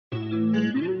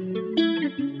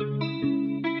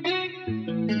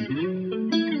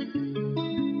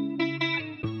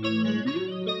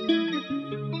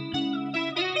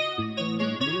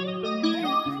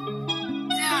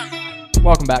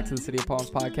Welcome back to the City of Palms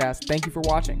podcast. Thank you for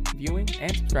watching, viewing,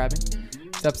 and subscribing.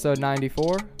 It's episode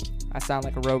 94. I sound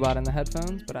like a robot in the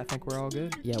headphones, but I think we're all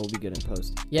good. Yeah, we'll be good in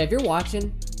post. Yeah, if you're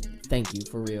watching, thank you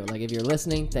for real. Like, if you're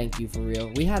listening, thank you for real.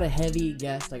 We had a heavy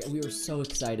guest. Like, we were so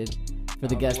excited for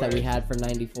the guest that we had for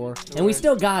 94. And we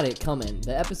still got it coming.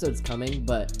 The episode's coming,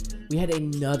 but we had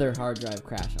another hard drive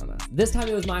crash on us. This time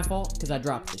it was my fault because I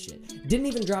dropped the shit. Didn't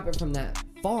even drop it from that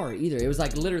far either. It was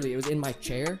like literally, it was in my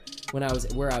chair when I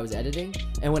was where I was editing,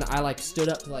 and when I like stood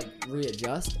up to like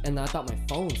readjust, and I thought my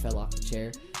phone fell off the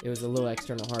chair. It was a little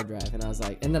external hard drive, and I was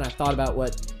like, and then I thought about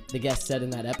what the guest said in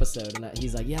that episode, and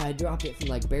he's like, yeah, I dropped it from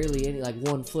like barely any, like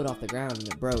 1 foot off the ground, and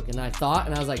it broke. And I thought,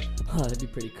 and I was like, that'd be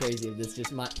pretty crazy if this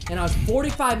just might. And I was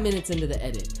 45 minutes into the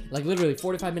edit, like literally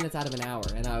 45 minutes out of an hour,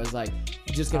 and I was like,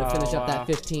 just gonna finish up that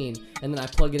 15, and then I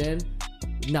plug it in,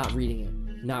 not reading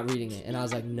it, and I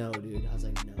was like, no, dude, I was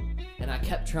like, no. And I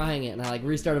kept trying it, and I like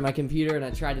restarted my computer, and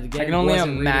I tried it again. I can only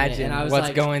imagine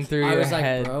what's going through your head. I was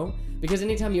like, bro, because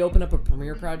anytime you open up a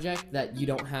Premiere project that you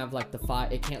don't have like the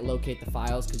file, it can't locate the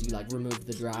files because you like removed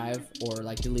the drive or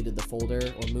like deleted the folder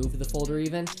or moved the folder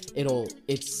even.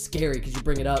 It's scary because you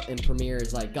bring it up and Premiere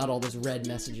is like got all those red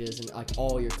messages and like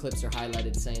all your clips are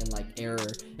highlighted saying like error,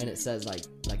 and it says like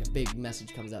a big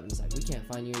message comes up and it's like, we can't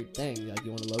find your thing. Like,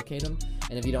 you want to locate them,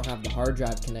 and if you don't have the hard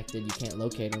drive connected, you can't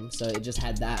locate them. So it just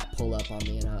had that pull up on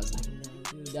me, and I was like,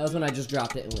 no, dude. That was when I just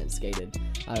dropped it and went and skated.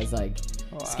 I was like,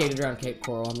 skated around Cape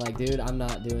Coral. I'm like, dude, I'm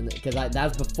not doing it, because that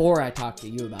was before I talked to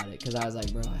you about it, because I was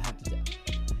like, bro, I have to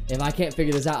if I can't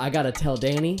figure this out, I gotta tell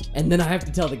Danny, and then I have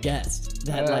to tell the guest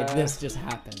that like this just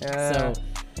happened. So,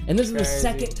 and this is the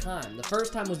second time. The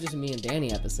first time was just me and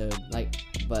Danny episode, like,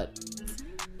 but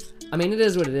I mean, it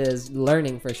is what it is.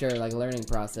 Learning for sure, like learning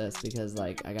process, because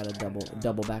like I gotta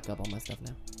double back up on my stuff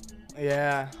now.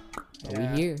 Yeah. But we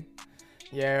here.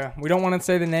 Yeah, we don't want to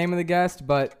say the name of the guest,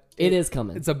 but it is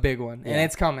coming. It's a big one, and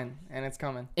it's coming,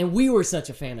 And we were such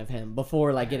a fan of him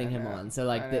before, like, getting him on. So,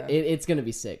 like, it's gonna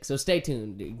be sick. So stay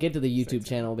tuned, dude. Get to the YouTube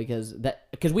channel because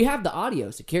we have the audio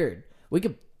secured. We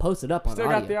could post it up on Still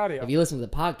audio. got the audio. If you listen to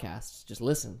the podcast, just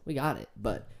listen. We got it.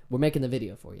 But we're making the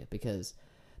video for you because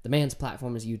the man's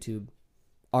platform is YouTube.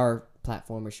 Our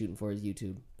platform we're shooting for is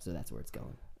YouTube. So that's where it's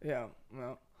going. Yeah.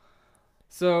 Well.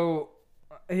 So.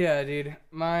 Yeah, dude.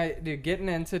 Getting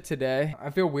into today,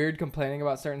 I feel weird complaining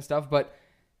about certain stuff, but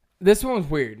this one was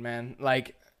weird, man.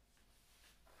 Like,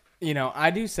 you know,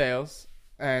 I do sales,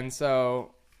 and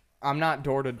so I'm not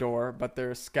door to door, but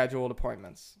there's scheduled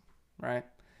appointments, right?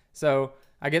 So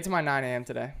I get to my 9 a.m.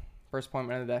 today, first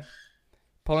appointment of the day,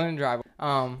 pull in and drive.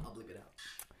 I'll bleep it out.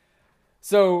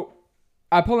 So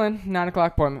I pull in, 9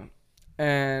 o'clock appointment,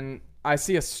 and I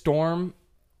see a Storm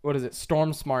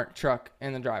Smart truck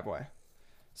in the driveway.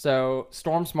 So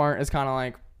Storm Smart is kind of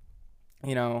like,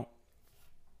 you know,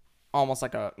 almost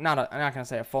like I'm not going to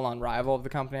say a full-on rival of the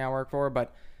company I work for,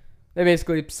 but they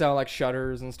basically sell like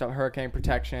shutters and stuff, hurricane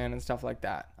protection and stuff like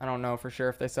that. I don't know for sure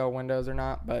if they sell windows or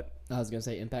not, but I was going to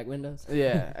say impact windows.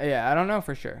 yeah, I don't know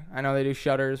for sure. I know they do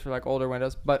shutters for like older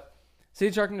windows, but see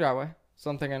the truck in the driveway.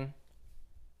 So I'm thinking,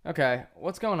 okay,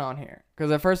 what's going on here?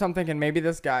 Because at first I'm thinking maybe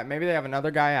they have another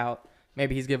guy out.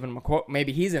 Maybe he's giving him a quote.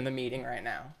 Maybe he's in the meeting right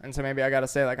now. And so maybe I got to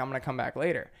say, like, I'm going to come back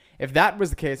later. If that was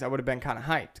the case, I would have been kind of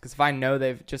hyped. Because if I know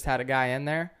they've just had a guy in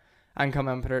there, I can come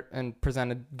in and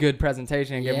present a good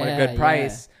presentation and give him a good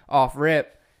price off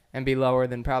rip and be lower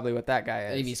than probably what that guy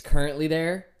is. If he's currently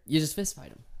there, you just fist fight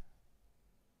him.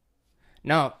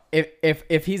 No.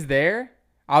 If he's there,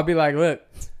 I'll be like, look,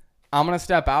 I'm going to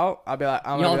step out. I'll be like,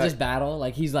 y'all just battle.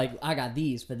 Like, he's like, I got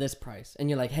these for this price. And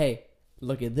you're like, hey,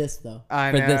 look at this, though.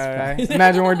 I know, right?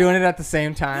 Imagine we're doing it at the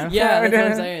same time. Yeah, that's what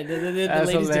I'm saying. The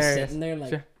lady's hilarious. Just sitting there like...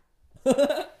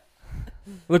 Sure.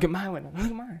 Look at my window. Look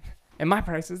at mine. And my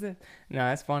price is this. No,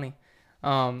 that's funny.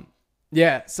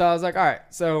 Yeah, so I was like, all right.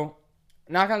 So,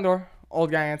 knock on the door. Old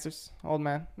guy answers. Old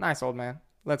man. Nice old man.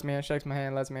 Lets me in. Shakes my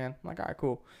hand. Lets me in. I'm like, all right,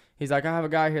 cool. He's like, I have a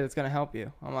guy here that's going to help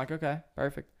you. I'm like, okay,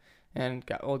 perfect. And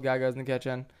old guy goes in the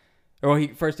kitchen. Well, he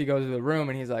goes to the room,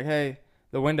 and he's like, hey,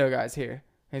 the window guy's here.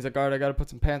 He's like, all right, I got to put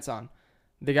some pants on.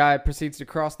 The guy proceeds to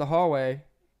cross the hallway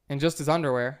in just his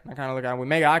underwear. I kind of look at him. We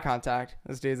make eye contact.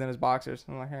 This dude's in his boxers.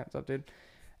 I'm like, hey, what's up, dude?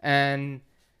 And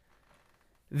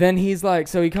then he's like,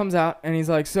 so he comes out, and he's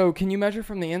like, so can you measure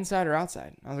from the inside or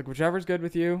outside? I was like, whichever's good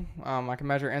with you. I can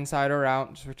measure inside or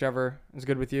out. Just whichever is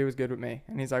good with you is good with me.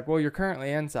 And he's like, well, you're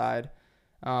currently inside,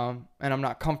 and I'm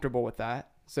not comfortable with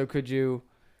that. So could you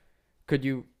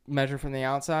measure from the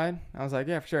outside? I was like,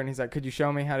 yeah, for sure. And he's like, could you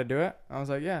show me how to do it? I was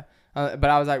like, yeah. But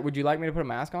I was like, would you like me to put a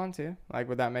mask on too? Like,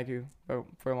 would that make you feel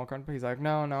more comfortable? He's like,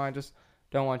 no, I just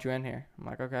don't want you in here. I'm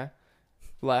like, okay.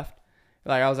 Left.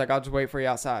 Like, I was like, I'll just wait for you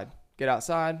outside. get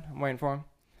outside. I'm waiting for him.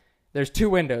 There's 2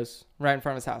 windows right in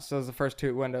front of his house. So those are the first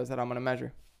 2 windows that I'm going to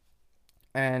measure.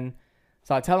 And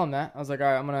so I tell him that. I was like, all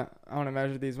right, I want to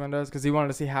measure these windows because he wanted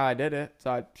to see how I did it. So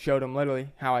I showed him literally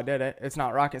how I did it. It's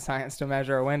not rocket science to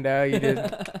measure a window. You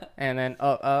just, and then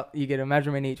up, you get a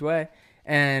measurement each way.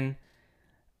 And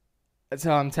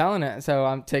so I'm telling it. So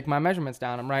I'm taking my measurements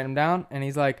down. I'm writing them down. And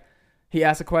he's like, he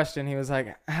asked a question. He was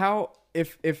like, how,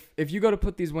 if you go to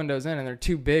put these windows in and they're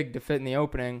too big to fit in the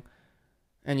opening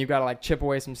and you've got to like chip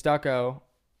away some stucco,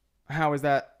 how would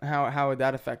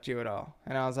that affect you at all?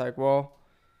 And I was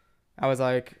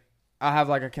like, I have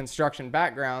like a construction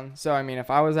background. So, I mean, if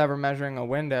I was ever measuring a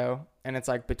window and it's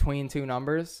like between 2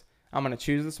 numbers, I'm going to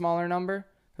choose the smaller number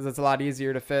because it's a lot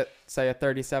easier to fit, say, a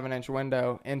 37-inch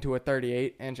window into a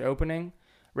 38-inch opening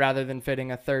rather than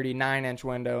fitting a 39-inch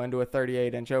window into a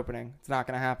 38-inch opening. It's not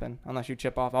going to happen unless you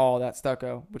chip off all that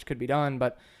stucco, which could be done.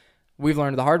 But we've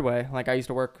learned the hard way. Like I used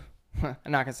to work, I'm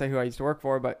not going to say who I used to work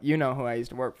for, but you know who I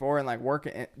used to work for. And like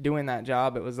doing that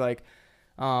job, it was like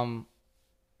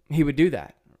he would do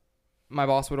that. My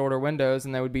boss would order windows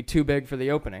and they would be too big for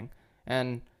the opening.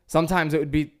 And sometimes it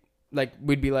would be like,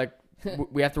 we'd be like,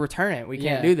 we have to return it. We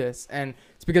can't do this. And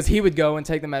it's because he would go and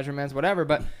take the measurements, whatever.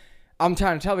 But I'm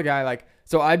trying to tell the guy, like,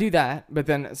 so I do that,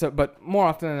 but more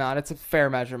often than not, it's a fair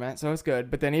measurement. So it's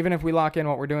good. But then even if we lock in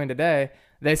what we're doing today,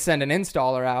 they send an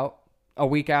installer out a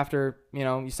week after,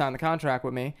 you sign the contract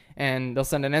with me, and they'll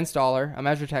send an installer, a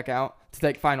measure tech out to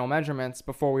take final measurements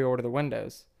before we order the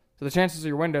windows. So the chances of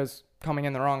your windows coming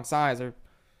in the wrong size are,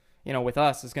 with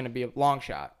us is going to be a long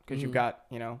shot because you've got,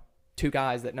 2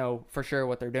 guys that know for sure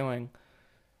what they're doing,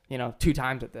 2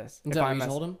 times at this. Is that what you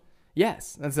told him?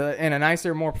 Yes. That's in a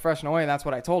nicer, more professional way. That's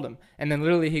what I told him. And then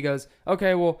literally he goes,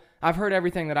 okay, well, I've heard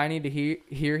everything that I need to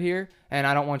hear here, and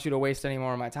I don't want you to waste any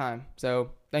more of my time.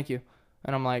 So thank you.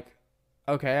 And I'm like,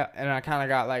 okay. And I kind of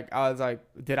got like, I was like,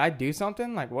 did I do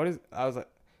something? Like, what is, I was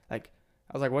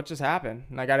like, what just happened?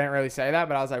 Like, I didn't really say that,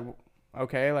 but I was like,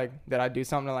 okay, like, did I do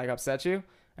something to like upset you?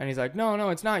 And he's like, no,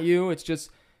 it's not you. It's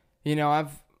just,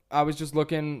 I was just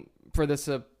looking for this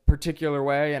particular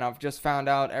way, and I've just found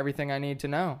out everything I need to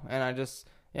know. And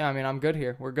I'm good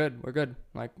here. We're good.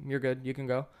 Like, you're good. You can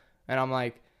go. And I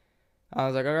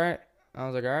was like, all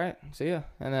right, see ya.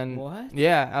 And then, what?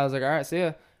 Yeah, I was like, all right, see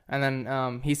ya. And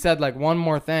then, he said like one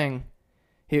more thing.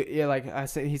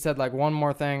 He said like one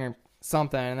more thing or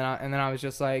something. And then I was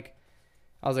just like,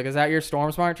 is that your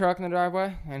Storm Smart truck in the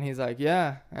driveway? And he's like,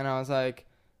 yeah. And he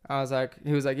was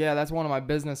like, yeah, that's one of my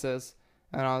businesses.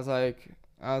 And I was like,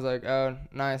 oh,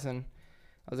 nice. And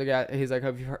I was like, yeah. He's like,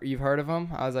 you've heard of them?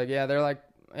 I was like, yeah. They're like,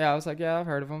 yeah. I was like, yeah, I've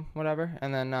heard of them, whatever.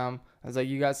 And then I was like,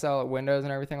 you guys sell windows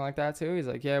and everything like that too? He's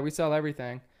like, yeah, we sell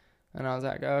everything. And I was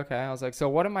like, oh, okay. I was like, so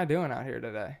what am I doing out here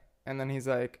today? And then he's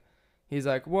like,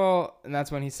 well, and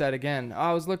that's when he said again,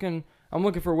 I'm looking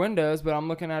for windows, but I'm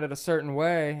looking at it a certain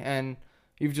way, and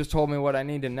you've just told me what I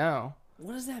need to know.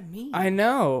 What does that mean? I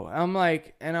know. I'm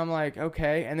like,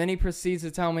 okay. And then he proceeds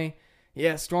to tell me,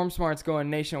 yeah, Storm Smart's going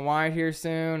nationwide here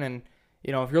soon. And,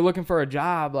 if you're looking for a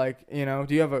job, like, do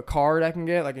you have a card I can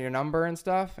get, like your number and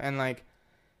stuff? And like,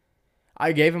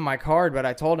 I gave him my card, but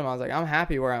I told him, I was like, I'm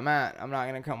happy where I'm at. I'm not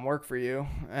going to come work for you.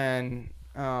 And,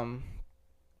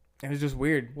 it was just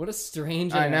weird. What a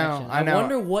strange interaction. I know. I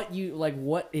wonder what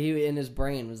he in his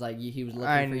brain was like, he was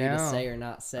looking for you to say or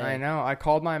not say. I know. I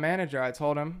called my manager. I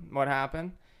told him what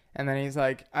happened. And then he's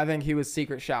like, I think he was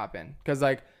secret shopping. Because,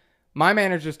 like, my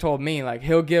manager just told me, like,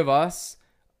 he'll give us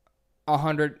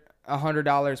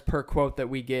 $100 per quote that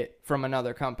we get from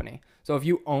another company. So if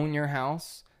you own your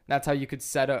house, that's how you could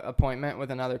set an appointment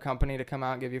with another company to come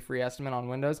out and give you a free estimate on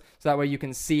windows. So that way you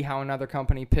can see how another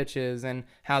company pitches and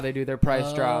how they do their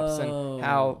price drops and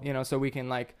how, so we can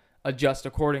like adjust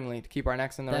accordingly to keep our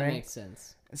necks in the ring. That makes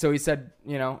sense. So he said,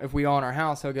 if we own our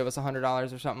house, he'll give us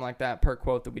 $100 or something like that per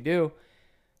quote that we do.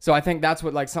 So I think that's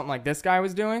what like something like this guy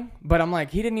was doing. But I'm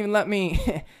like, he didn't even let me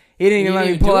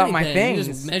pull out my things.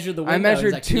 You just measured the windows. I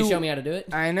measured like, 2. Can you show me how to do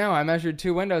it? I know. I measured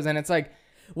 2 windows, and it's like,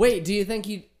 wait, do you think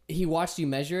he watched you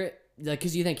measure it? Like,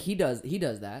 because you think he does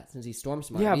that since he's Storm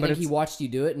Smart. Yeah, but he watched you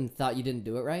do it and thought you didn't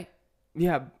do it right?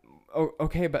 Yeah.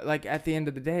 Okay, but like at the end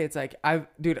of the day, it's like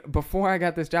before I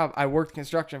got this job, I worked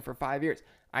construction for 5 years.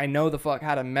 I know the fuck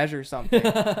how to measure something,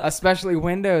 especially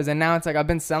windows. And now it's like I've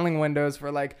been selling windows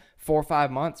for like 4 or 5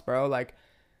 months, bro. Like,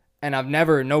 and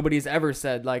nobody's ever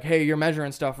said like, hey, you're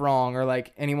measuring stuff wrong, or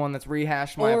like anyone that's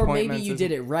rehashed my appointments. Or maybe you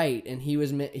did it right and he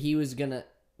was gonna.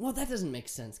 Well, that doesn't make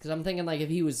sense because I'm thinking like if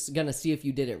he was gonna see if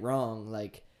you did it wrong,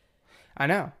 like. I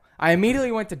know. I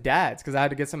immediately went to Dad's because I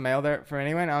had to get some mail there for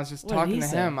anyway, and I was just talking to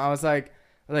him. I was like,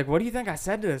 what do you think I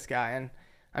said to this guy? And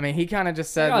I mean, he kind of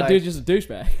just said, Oh, like, dude's just a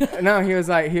douchebag. no, he was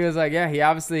like, yeah, he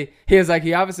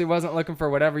obviously wasn't looking for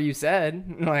whatever you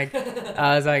said. Like,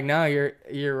 I was like, no,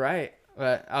 you're right.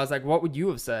 But I was like, what would you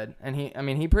have said? And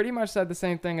he pretty much said the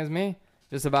same thing as me,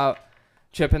 just about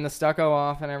chipping the stucco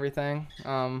off and everything.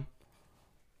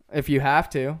 If you have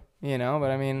to, but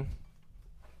I mean,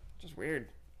 just weird.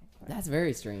 That's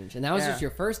very strange. And that was just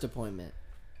your first appointment.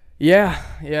 Yeah,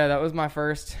 that was my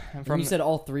first. And you said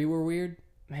all 3 were weird?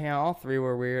 Yeah, all 3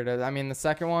 were weird. I mean, the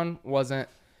second one wasn't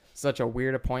such a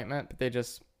weird appointment, but they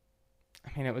just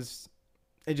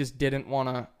didn't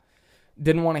want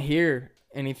to hear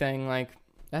anything like.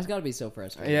 That's got to be so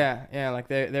frustrating. Yeah, like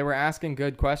they were asking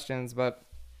good questions, but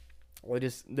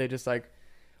they just like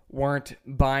weren't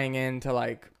buying into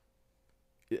like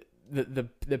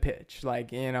the pitch.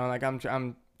 Like, like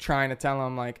I'm trying to tell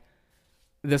them like,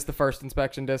 this the first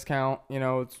inspection discount,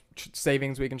 it's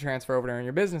savings we can transfer over during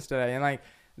your business today. And like,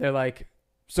 they're like,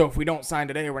 so if we don't sign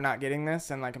today, we're not getting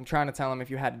this. And like, I'm trying to tell them if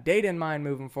you had a date in mind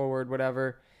moving forward,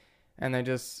 whatever. And they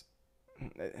just, I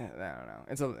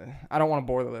don't know. I don't want to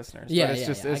bore the listeners. Yeah, but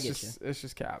it's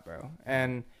just cap, bro.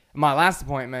 And my last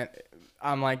appointment,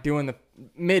 I'm like doing the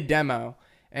mid demo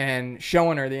and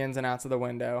showing her the ins and outs of the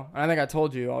window. And I think I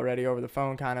told you already over the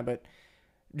phone kind of, but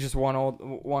just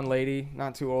one lady,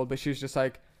 not too old, but she was just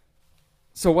like,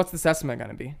 so what's this estimate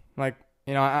going to be? Like,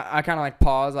 I kind of like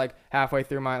pause like halfway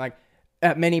through my, like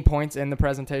at many points in the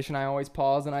presentation, I always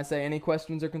pause and I say, any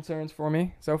questions or concerns for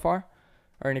me so far?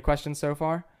 Or any questions so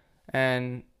far?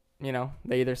 And,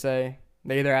 they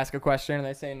either ask a question or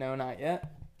they say, no, not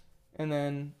yet. And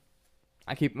then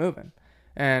I keep moving.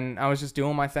 And I was just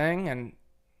doing my thing and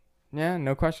yeah,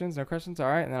 no questions. All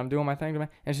right. And then I'm doing my thing.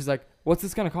 And she's like, what's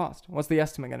this going to cost? What's the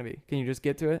estimate going to be? Can you just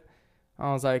get to it?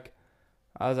 I was like,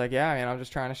 yeah, I mean, I'm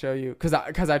just trying to show you. Cause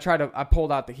I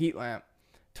pulled out the heat lamp,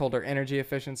 told her energy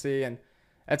efficiency. And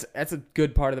that's a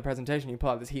good part of the presentation. You pull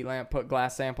out this heat lamp, put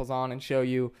glass samples on and show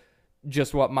you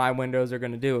just what my windows are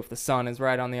going to do if the sun is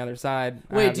right on the other side.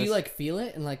 Wait, do you like feel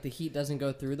it and like the heat doesn't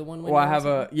go through the one window? Well, I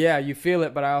have you feel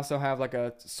it, but I also have like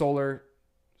a solar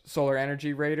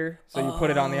energy rater. So you put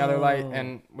it on the other light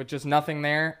and with just nothing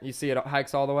there, you see it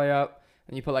hikes all the way up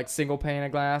and you put like single pane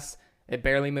of glass. It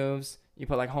barely moves. You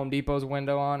put like Home Depot's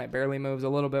window on, it barely moves a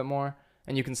little bit more.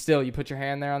 And you put your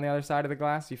hand there on the other side of the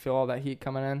glass. You feel all that heat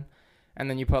coming in. And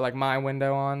then you put like my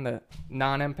window on, the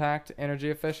non-impact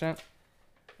energy efficient.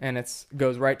 And it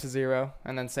goes right to 0,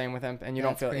 and then same with and you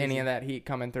don't feel any of that heat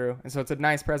coming through. And so it's a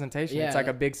nice presentation. Yeah. It's like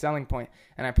a big selling point.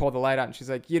 And I pulled the light out, and she's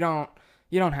like, you don't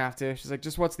have to. She's like,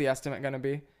 just what's the estimate going to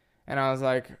be? And I was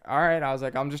like, all right. I was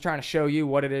like, I'm just trying to show you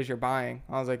what it is you're buying.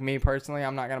 I was like, me personally,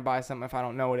 I'm not going to buy something if I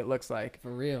don't know what it looks like. For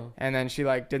real. And then she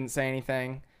like didn't say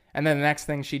anything. And then the next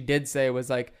thing she did say was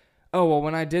like, oh, well,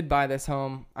 when I did buy this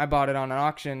home, I bought it on an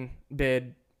auction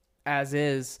bid as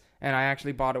is, and I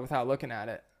actually bought it without looking at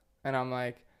it. And I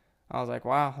was like,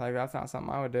 wow, like that's not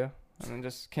something I would do. And then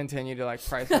just continue to like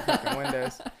price the fucking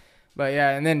windows. But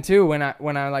yeah, and then too, when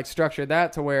I like structured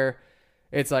that to where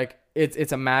it's like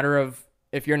it's a matter of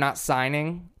if you're not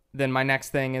signing, then my next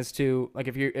thing is to like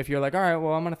if you're like, all right,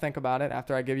 well, I'm gonna think about it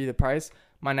after I give you the price.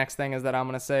 My next thing is that I'm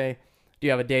gonna say, do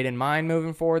you have a date in mind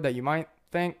moving forward that you might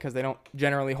think? Because they don't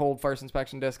generally hold first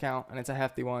inspection discount, and it's a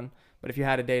hefty one. But if you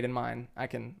had a date in mind, I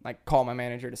can like call my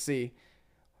manager to see.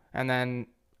 And then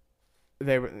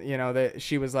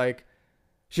she was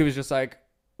just like,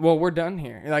 well, we're done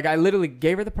here. Like I literally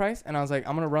gave her the price and I was like,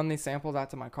 I'm going to run these samples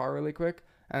out to my car really quick.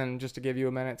 And just to give you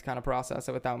a minute to kind of process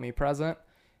it without me present.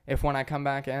 If when I come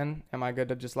back in, am I good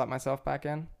to just let myself back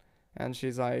in? And she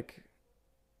was like,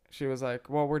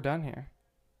 well, we're done here.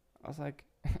 I was like,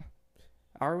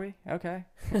 are we? Okay.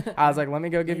 I was like, let me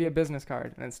go give you a business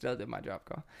card, and then still did my job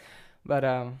call.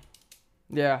 But,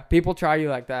 yeah, people try you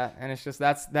like that, and it's just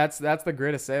that's the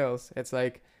grit of sales. It's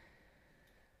like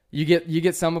you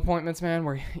get some appointments, man,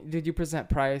 where did you present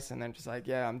price, and they're just like,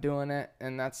 yeah, I'm doing it,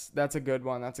 and that's a good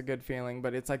one. That's a good feeling.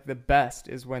 But it's like the best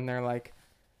is when they're like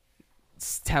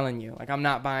telling you, like, I'm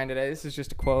not buying today. This is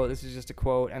just a quote. This is just a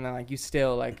quote, and then like you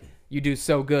still like you do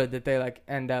so good that they like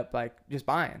end up like just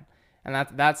buying, and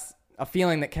that's a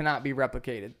feeling that cannot be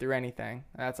replicated through anything.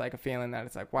 That's like a feeling that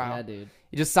it's like, wow. Yeah, dude.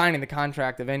 You just signing the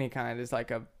contract of any kind is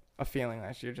like a feeling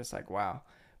that you're just like, wow.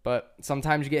 But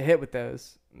sometimes you get hit with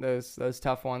those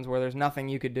tough ones where there's nothing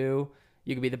you could do.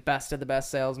 You could be the best of the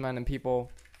best salesman and people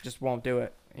just won't do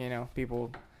it.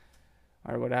 People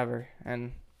or whatever.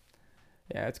 And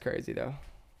yeah, it's crazy though.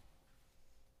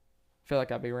 I feel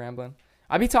like I'd be rambling.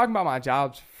 I'd be talking about my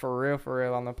jobs for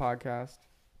real on the podcast.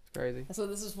 Crazy. That's what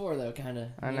this is for, though, kind of.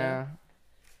 I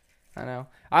know.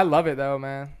 I love it though,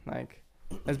 man. Like,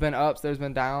 There's been ups, there's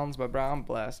been downs, but bro, I'm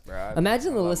blessed, bro.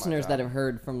 Imagine I the love my listeners that job. have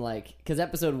heard from like, because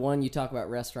episode 1 you talk about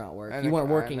restaurant work. And You weren't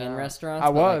I working in know. restaurants. I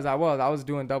but, was. like, I was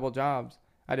doing double jobs.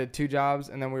 I did 2 jobs,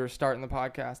 and then we were starting the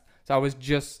podcast. So I was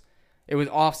just, it was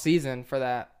off season for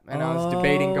that, and I was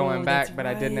debating going back, that's but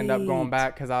I didn't end up going right.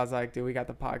 back because I was like, dude, we got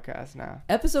the podcast now.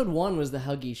 Episode 1 was the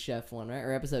Huggy Chef one, right?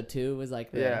 Or episode 2 was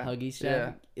like the Yeah. Huggy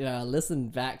Chef. Yeah. Listen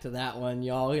back to that one,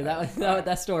 y'all.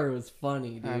 That story was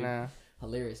funny, dude. I know.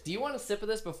 Hilarious. Do you want a sip of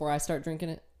this before I start drinking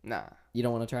it? Nah, You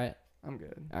don't want to try it? I'm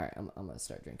good. All right, I'm gonna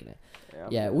start drinking it. Yeah,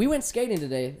 I'm Yeah, good. we went skating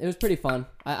today. It was pretty fun.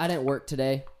 I didn't work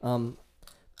today.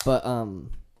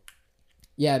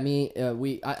 Yeah,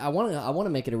 I want to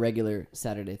make it a regular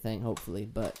Saturday thing, hopefully.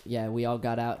 But yeah, we all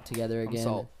got out together again.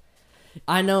 sold.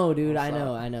 I know, dude. I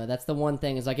sold. know. That's the one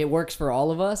thing is like it works for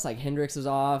all of us. Like Hendrix is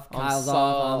off, I'm Kyle's sold,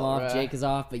 off, I'm off, bruh. Jake is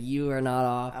off, but you are not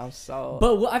off. I'm so.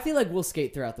 But I feel like we'll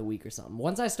skate throughout the week or something.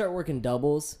 Once I start working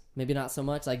doubles, maybe not so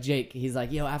much. Like Jake, he's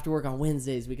like, yo, after work on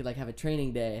Wednesdays, we could like have a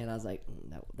training day. And I was like,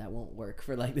 that won't work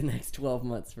for like the next 12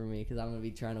 months for me because I'm gonna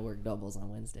be trying to work doubles on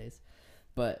Wednesdays.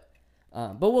 But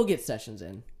we'll get sessions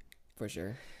in for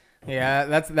sure.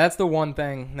 Yeah, that's the one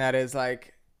thing that is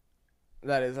like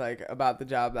about the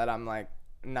job that I'm like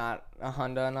not a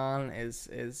Honda on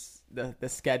is the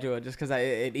schedule, just because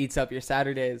it eats up your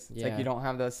Saturdays. It's like Yeah. you don't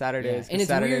have those Saturdays. And it's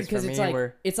Saturdays weird because for it's me like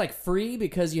were- it's like free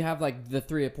because you have like the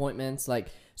 3 appointments, like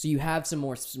so you have some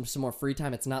more free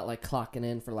time. It's not like clocking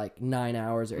in for like 9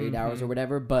 hours or 8 hours or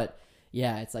whatever, but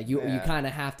yeah, it's like you kind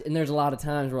of have to. And there's a lot of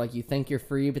times where like you think you're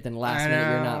free, but then last minute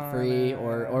you're not free,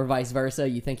 or vice versa.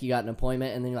 You think you got an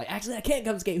appointment, and then you're like, actually, I can't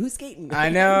come skate. Who's skating? I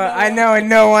know, and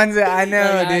no one's. I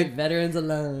know, Like, dude. veterans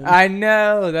alone. I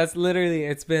know. That's literally.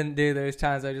 It's been, dude. There's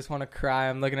times I just want to cry.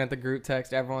 I'm looking at the group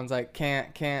text. Everyone's like,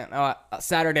 can't. Oh,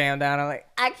 Saturday I'm down. I'm like,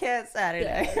 I can't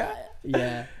Saturday.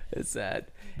 Yeah. It's sad.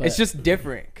 But- it's just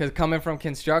different because coming from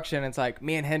construction, it's like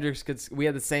me and Hendrix we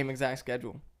had the same exact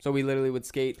schedule, so we literally would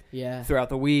skate Yeah. throughout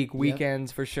the week,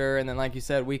 weekends for sure, and then like you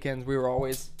said, weekends we were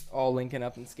always all linking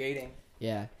up and skating.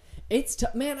 Yeah. It's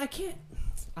tough, man.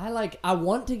 I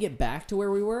want to get back to where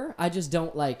we were. I just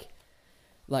don't like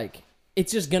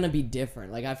it's just gonna be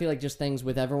different. Like I feel like just things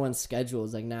with everyone's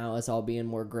schedules, like now us all being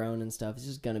more grown and stuff, it's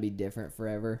just gonna be different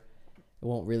forever. It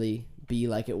won't really be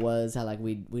like it was how like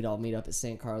we'd all meet up at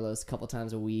St. Carlos a couple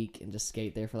times a week and just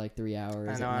skate there for like 3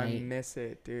 hours I know, at I night. miss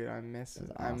it, dude. I miss it.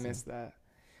 That's I awesome. miss that.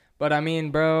 But I mean,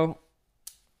 bro,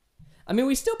 I mean,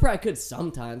 we still probably could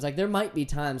sometimes. Like there might be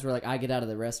times where like I get out of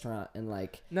the restaurant and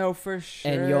like no, for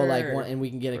sure. and you'll like want, and we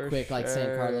can get a For quick like St.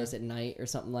 sure. Carlos at night or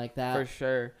something like that. For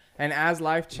sure. And as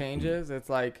life changes, it's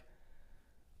like,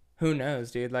 who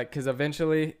knows, dude? Like, because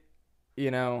eventually,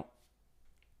 you know,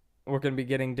 we're going to be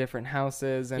getting different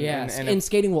houses. And, Yeah, and and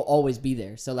skating will always be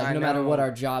there. So like I no matter what know.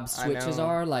 our job I switches know.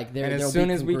 are, like and there'll as soon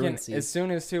be as we can, congruency. as soon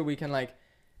as too, we can like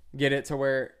get it to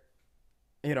where,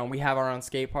 you know, we have our own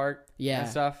skate park Yeah. and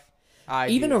stuff.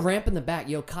 Even a ramp in the back.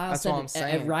 Yo, Kyle That's said what I'm it at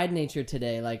saying. Ride Nature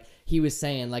today, like he was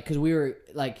saying, like because we were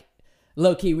like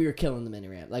low key, we were killing the mini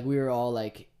ramp. Like we were all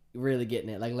like really getting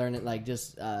it, like learning, like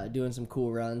just doing some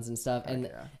cool runs and stuff. And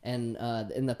yeah. and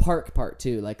in the park part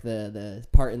too, like the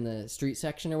part in the street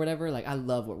section or whatever. Like I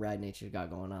love what Ride Nature's got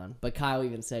going on. But Kyle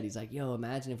even said, he's like, yo,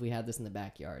 imagine if we had this in the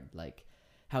backyard, like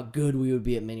how good we would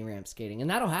be at mini ramp skating. And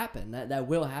that'll happen. That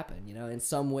will happen, you know, in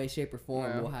some way, shape, or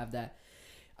form. Yeah. We'll have that.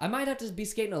 I might have to be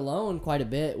skating alone quite a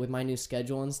bit with my new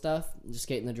schedule and stuff. Just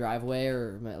skate in the driveway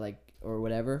or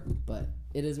whatever. But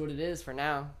it is what it is for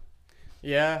now.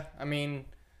 Yeah, I mean,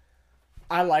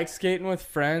 I like skating with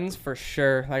friends for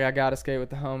sure. Like, I gotta skate with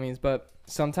the homies. But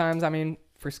sometimes, I mean,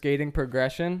 for skating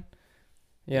progression,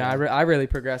 yeah. I really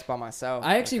progress by myself.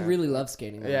 I actually Okay. really love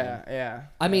skating. Yeah, yeah.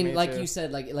 I mean, me like too. you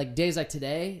said, like days like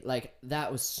today, like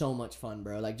that was so much fun,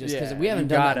 bro. Like just because Yeah, we haven't you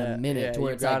done that in gotta- a minute, yeah, to where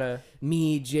you it's like gotta-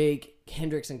 me, Jake,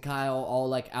 Hendrix, and Kyle all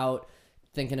like out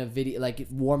thinking of video, like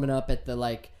warming up at the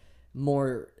like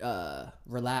more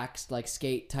relaxed like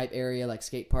skate type area, like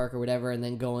skate park or whatever, and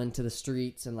then going to the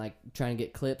streets and like trying to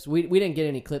get clips. We didn't get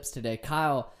any clips today.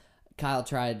 Kyle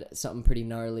tried something pretty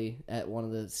gnarly at one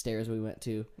of the stairs we went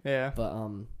to. Yeah.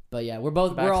 But yeah, we're all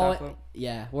Backside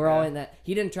flip? we're all in that.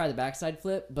 He didn't try the backside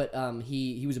flip, but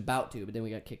he was about to, but then we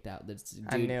got kicked out.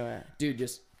 I knew it. Dude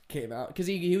just came out because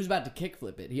he was about to kick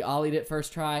flip it. He ollied it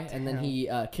first try, and then he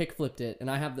kick flipped it. And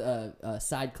I have the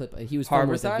side clip. He was filming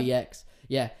Harbor with side? the VX.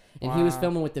 Yeah, and he was Wow.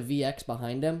 filming with the VX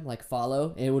behind him, like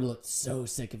follow. And it would have looked so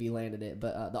sick if he landed it.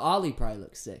 But the ollie probably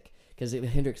looked sick because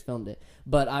Hendrix filmed it.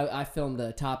 But I filmed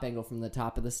the top angle from the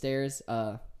top of the stairs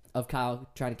of Kyle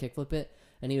trying to kick flip it.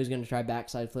 And he was going to try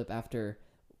backside flip after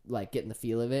like getting the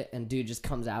feel of it, and dude just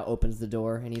comes out, opens the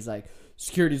door, and he's like,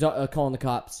 security's calling the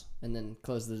cops, and then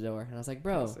closes the door. And I was like,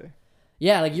 bro,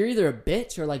 yeah, like you're either a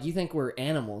bitch or like you think we're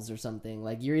animals or something.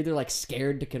 Like you're either like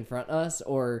scared to confront us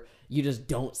or you just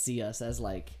don't see us as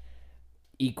like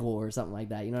equal or something like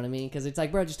that. You know what I mean? Because it's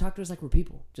like, bro, just talk to us like we're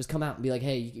people. Just come out and be like,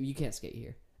 hey, you can't skate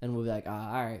here, and we'll be like, all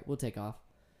right, we'll take off.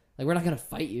 Like we're not gonna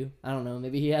fight you. I don't know.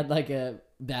 Maybe he had like a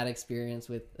bad experience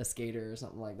with a skater or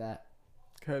something like that.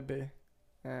 Could be.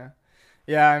 Yeah.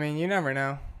 Yeah, I mean, you never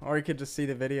know. Or you could just see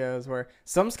the videos where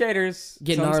some skaters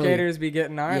be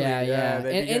getting gnarly. Yeah.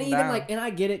 And even down. like, and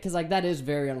I get it because like that is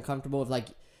very uncomfortable.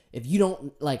 If you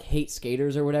don't like hate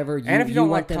skaters or whatever, and if you don't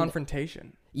like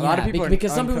confrontation. A lot of people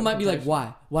because some people might be like,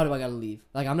 why do I gotta leave?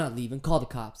 Like I'm not leaving. Call the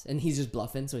cops. And he's just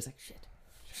bluffing. So he's like,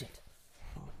 shit.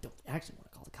 Oh, I don't actually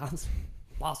want to call the cops.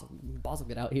 Boss will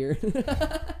get out here.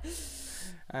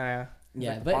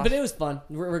 Yeah, but it was fun.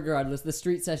 Regardless, the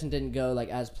street session didn't go like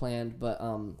as planned, but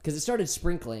because it started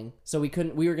sprinkling, so we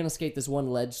were gonna skate this one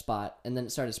ledge spot, and then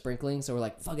it started sprinkling, so we're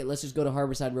like, fuck it, let's just go to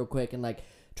Harborside real quick and like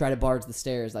try to barge the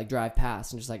stairs, like drive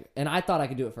past, and just like, and I thought I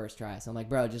could do it first try, so I'm like,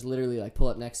 bro, just literally like pull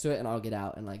up next to it, and I'll get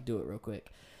out and like do it real quick,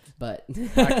 but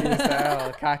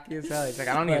cocky as hell. He's like,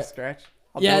 I don't need to stretch.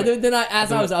 Then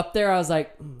I was up there, I was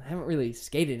like, I haven't really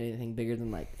skated anything bigger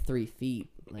than like 3 feet.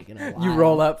 Like in a while. You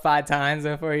roll up 5 times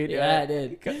before you do it. Yeah, I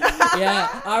did.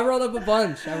 Yeah, I rolled up a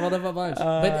bunch.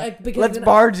 But because let's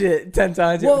barge it 10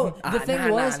 times. Well, the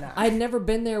thing was, I'd never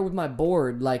been there with my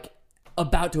board, like,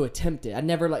 about to attempt it. I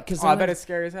never, like, because I bet it's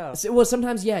scary as hell. Well,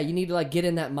 sometimes, yeah, you need to, like, get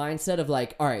in that mindset of,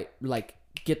 like, all right, like,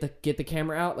 get the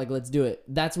camera out, like, let's do it.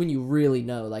 That's when you really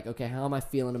know, like, okay, how am I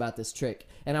feeling about this trick?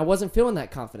 And I wasn't feeling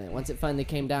that confident. Once it finally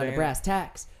came down to brass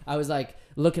tacks, I was, like,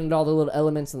 looking at all the little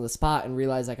elements in the spot and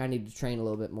realized, like, I need to train a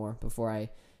little bit more before I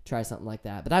try something like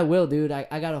that. But I will, dude.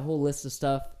 I got a whole list of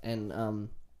stuff, and,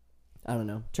 I don't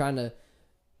know, trying to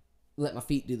let my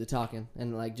feet do the talking.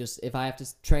 And, like, just if I have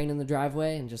to train in the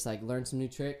driveway and just, like, learn some new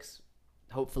tricks,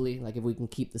 hopefully, like, if we can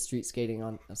keep the street skating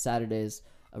on Saturdays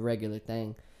a regular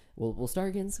thing, we'll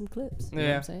start getting some clips. You know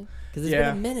what I'm saying? Because it's been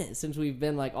a minute since we've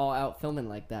been, like, all out filming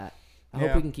like that. I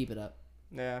hope we can keep it up.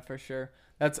 Yeah, for sure.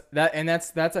 That's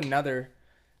another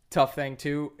tough thing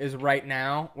too, is right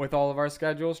now with all of our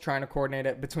schedules, trying to coordinate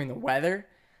it between the weather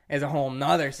is a whole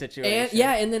nother situation.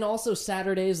 And then also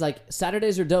Saturdays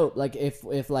are dope. Like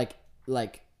if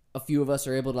like a few of us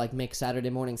are able to like make Saturday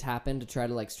mornings happen to try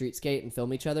to like street skate and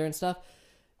film each other and stuff,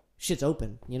 shit's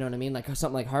open. You know what I mean? Like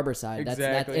something like Harborside.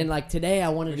 Exactly. And like today I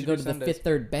wanted to go to the Sundays. Fifth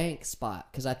Third Bank spot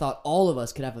because I thought all of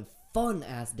us could have a fun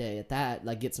ass day at that.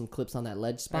 Like get some clips on that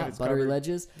ledge spot, buttery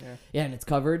ledges. Yeah, and it's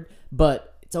covered,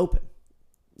 but it's open.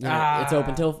 You know, it's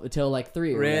open till like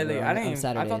 3 or really? on Saturdays.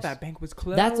 I thought that bank was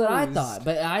closed. That's what I thought,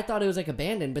 but I thought it was like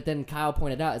abandoned. But then Kyle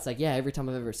pointed out, it's like, yeah, every time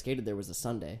I've ever skated there was a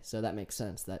Sunday, so that makes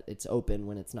sense that it's open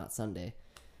when it's not Sunday,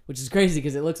 which is crazy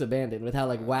because it looks abandoned with how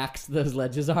like waxed those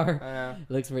ledges are. I know.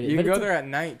 It looks pretty. You can go there at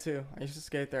night too. I used to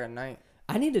skate there at night.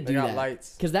 I need to do that.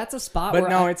 Lights. Because that's a spot but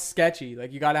where no, it's sketchy.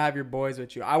 Like, you got to have your boys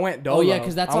with you. I went dolo. Oh, yeah,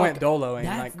 because that's I went doloing.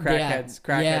 Like,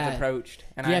 crackheads approached.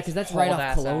 And because that's right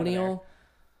off Colonial.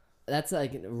 That's,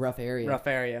 like, a rough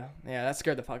area. Yeah, that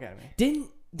scared the fuck out of me.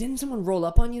 Didn't someone roll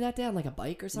up on you that day on, like, a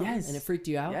bike or something? Yes. And it freaked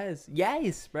you out?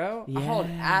 Yes, bro. Yeah. I hauled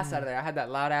ass out of there. I had that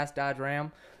loud-ass Dodge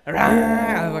Ram. I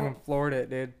fucking floored it,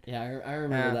 dude. Yeah, I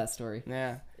remember that story.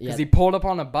 Yeah. Because he pulled up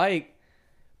on the bike,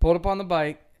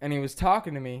 and he was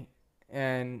talking to me.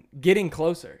 And getting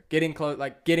closer as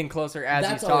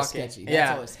he's talking. Sketchy.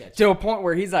 That's always sketchy. To a point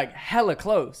where he's like hella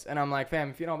close, and I'm like, fam,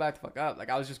 if you don't back the fuck up, like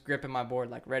I was just gripping my board,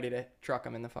 like ready to truck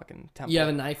him in the fucking temple. You have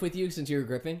a knife with you since you were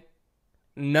gripping?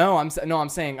 No, I'm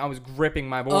saying I was gripping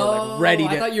my board, like ready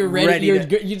to. I thought you were ready. You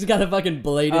just got a fucking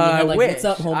blade in your hand, like, what's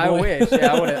up, homeboy? I wish.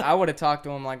 Yeah, I would have talked to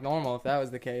him like normal if that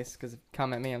was the case. Because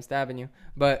come at me, I'm stabbing you.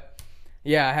 But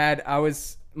yeah,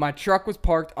 my truck was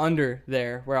parked under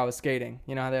there where I was skating.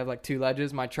 You know how they have like 2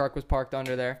 ledges? My truck was parked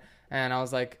under there, and I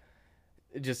was like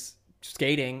just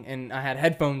skating, and I had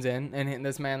headphones in, and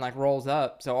this man like rolls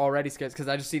up, so already scared because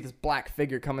I just see this black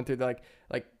figure coming through like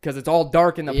because it's all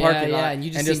dark in the parking lot, and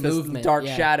you just see this movement. dark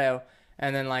shadow,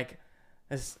 and then like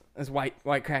this white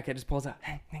crackhead just pulls out,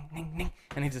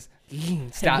 and he just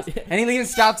stops, and he even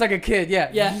stops like a kid,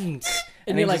 and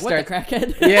you're like, what the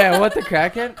crackhead? Yeah, what the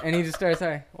crackhead? And he just starts,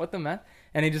 sorry, what the meth?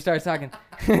 And he just starts talking,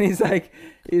 and he's like,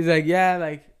 yeah,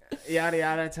 like, yada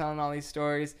yada, telling all these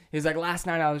stories. He's like, last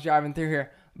night I was driving through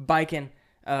here, biking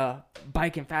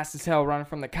fast as hell, running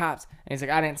from the cops. And he's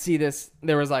like, I didn't see this.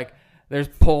 There's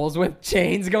poles with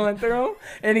chains going through them,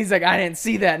 and he's like, I didn't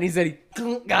see that. And he said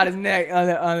he got his neck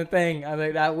on the thing. I was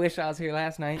like, I wish I was here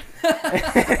last night.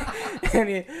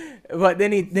 But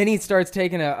then he starts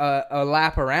taking a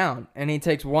lap around, and he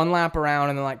takes one lap around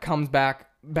and then like comes back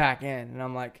in, and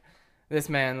I'm like, this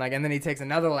man, like, and then he takes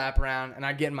another lap around, and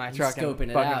I get in my truck and scoping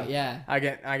it out, yeah. I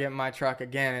get in my truck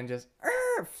again and just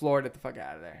floored it the fuck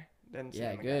out of there.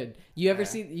 Yeah, good. You ever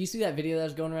see that video that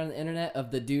was going around the internet of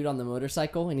the dude on the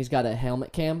motorcycle, and he's got a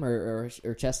helmet cam or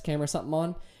chest cam or something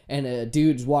on, and a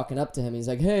dude's walking up to him. He's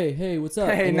like, hey, what's up?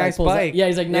 Hey, and nice bike. Yeah,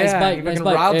 he's like, nice bike.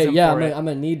 Hey, yeah, I'm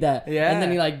gonna need that. Yeah. And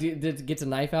then he like gets a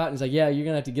knife out, and he's like, yeah, you're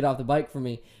gonna have to get off the bike for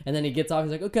me. And then he gets off.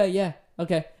 He's like, okay, yeah,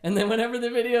 okay. And then whenever the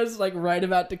video's like right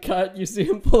about to cut, you see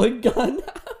him pull a gun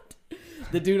out.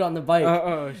 The dude on the bike.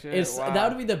 Oh shit! Wow. That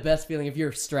would be the best feeling if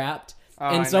you're strapped.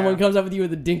 And someone comes up with you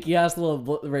with a dinky ass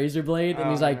little razor blade,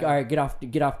 and he's like, "All right, get off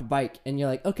the bike," and you're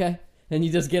like, "Okay," and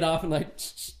you just get off and like,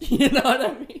 you know what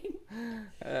I mean?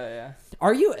 Yeah.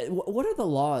 Are you? What are the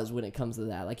laws when it comes to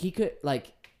that? Like, he could,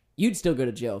 like, you'd still go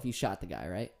to jail if you shot the guy,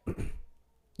 right?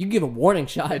 You give a warning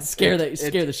shot, scare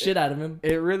the shit out of him.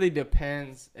 It really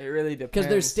depends. Because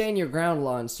there's stand your ground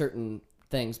law in certain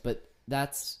things, but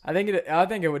that's. I think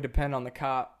it would depend on the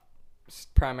cop.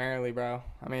 Primarily, bro.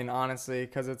 I mean, honestly,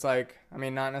 because it's like, I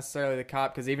mean, not necessarily the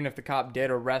cop, because even if the cop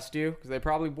did arrest you, because they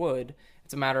probably would,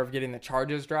 it's a matter of getting the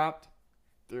charges dropped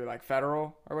through like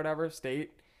federal or whatever,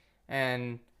 state.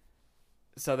 And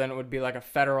so then it would be like a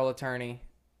federal attorney,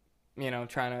 you know,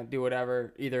 trying to do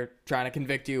whatever, either trying to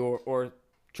convict you or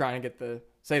trying to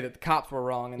say that the cops were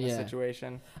wrong in the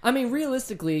situation. I mean,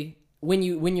 realistically, when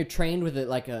you're trained with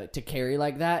it to carry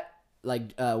like that,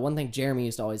 like one thing Jeremy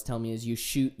used to always tell me is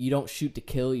you don't shoot to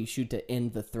kill, you shoot to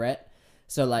end the threat.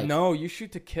 So like, no, you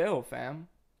shoot to kill, fam.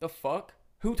 The fuck?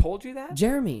 Who told you that?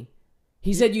 Jeremy.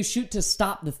 He said you shoot to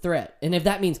stop the threat, and if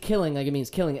that means killing, like it means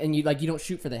killing, and you don't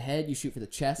shoot for the head, you shoot for the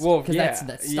chest. Well, because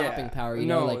that's stopping power. You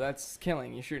know, like, that's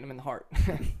killing. You're shooting him in the heart.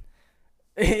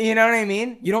 You know what I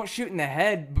mean? You don't shoot in the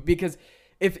head, because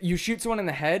if you shoot someone in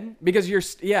the head, because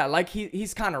like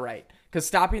he's kind of right. Because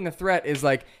stopping the threat is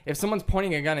like, if someone's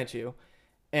pointing a gun at you,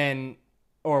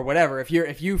 or whatever, if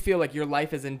you feel like your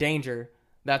life is in danger,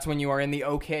 that's when you are in the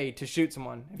okay to shoot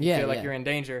someone. If you feel like you're in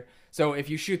danger. So if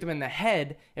you shoot them in the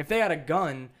head, if they had a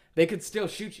gun, they could still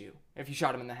shoot you if you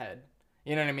shot them in the head.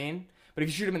 You know what I mean? But if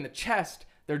you shoot them in the chest,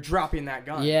 they're dropping that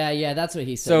gun. Yeah, that's what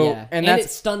he said. So, yeah. And it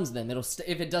stuns them. It'll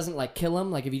if it doesn't like kill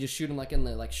them, like if you just shoot them like in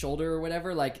the like shoulder or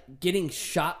whatever, like getting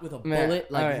shot with a bullet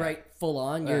right full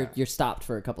on, you're stopped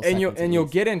for a couple seconds. And you'll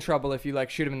get in trouble if you like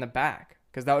shoot them in the back,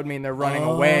 because that would mean they're running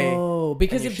away. Oh,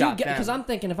 because because I'm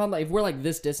thinking if we're like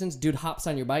this distance, dude hops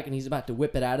on your bike and he's about to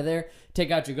whip it out of there,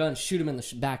 take out your gun, shoot him in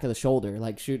the back of the shoulder,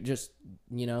 like shoot just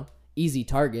easy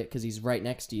target because he's right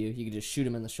next to you. You could just shoot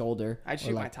him in the shoulder. I'd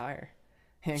shoot my tire.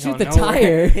 Shoot the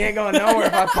tire. He ain't going nowhere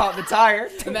if I pop the tire.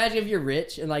 Imagine if you're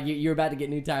rich and like you're about to get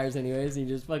new tires anyways, and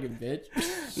you just fucking bitch.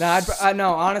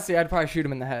 No, honestly, I'd probably shoot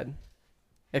him in the head.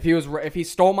 If he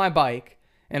stole my bike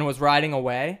and was riding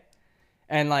away,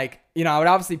 and like I would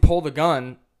obviously pull the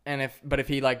gun, but if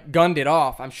he like gunned it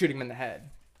off, I'm shooting him in the head.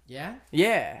 Yeah.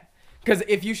 Yeah. Because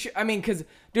if you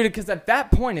because at that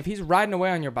point, if he's riding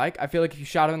away on your bike, I feel like if you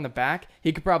shot him in the back,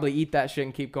 he could probably eat that shit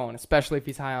and keep going, especially if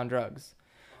he's high on drugs.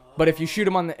 But if you shoot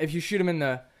him in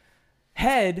the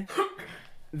head,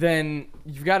 then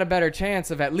you've got a better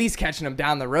chance of at least catching him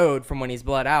down the road from when he's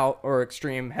bled out or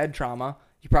extreme head trauma.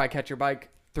 You probably catch your bike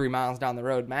 3 miles down the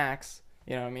road max.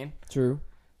 You know what I mean? True.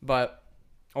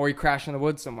 Or you crash in the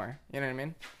woods somewhere. You know what I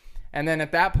mean? And then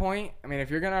at that point, I mean, if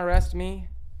you're gonna arrest me,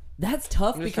 that's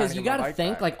tough because you gotta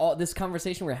think back. Like all this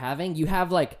conversation we're having, you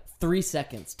have like 3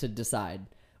 seconds to decide.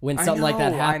 When something like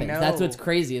that happens. That's what's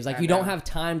crazy. Is like you don't have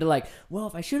time to like, well,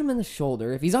 if I shoot him in the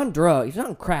shoulder, if he's on drugs, if he's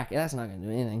on crack, that's not going to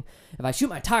do anything. If I shoot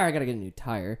my tire, I got to get a new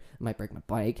tire. I might break my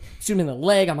bike. Shoot him in the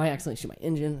leg, I might accidentally shoot my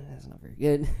engine. That's not very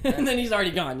good. And then he's already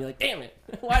gone. You're like, damn it.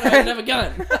 Why do I even have a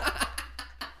gun?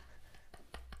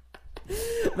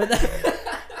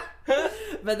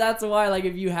 But that's why, like,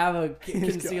 if you have a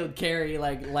concealed carry,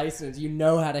 like, license, you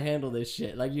know how to handle this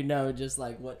shit. Like, just,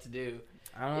 like, what to do.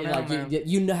 I don't know, like man.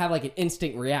 You have like an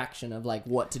instinct reaction of like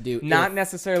what to do. Not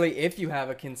necessarily if you have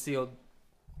a concealed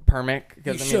permit.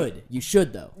 You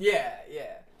should though. Yeah.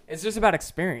 It's just about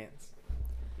experience.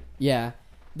 Yeah,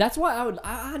 that's why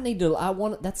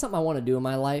that's something I want to do in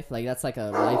my life. Like that's like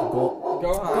a life goal.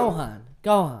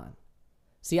 Go on.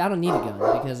 See, I don't need a gun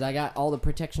because I got all the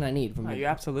protection I need from a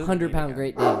 100-pound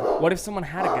Great Dane. What if someone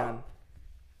had a gun?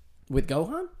 With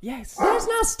Gohan? Yes. There's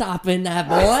no stopping that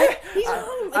boy.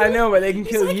 I know, but they can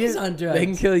kill you. He's on drugs. They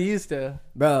can kill you still.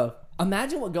 Bro,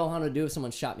 imagine what Gohan would do if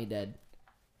someone shot me dead.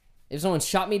 If someone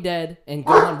shot me dead and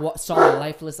Gohan saw my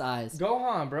lifeless eyes.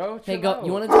 Gohan, bro.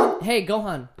 You want to join? Hey,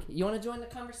 Gohan, you want to join the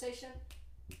conversation?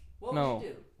 What would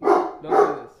you do?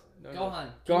 Don't do this.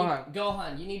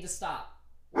 Gohan, you need to stop.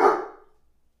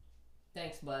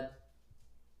 Thanks, bud.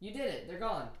 You did it. They're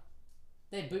gone.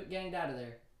 They boot ganged out of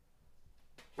there.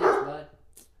 Thanks, bud.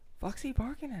 Fuck's he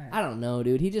barking at? I don't know,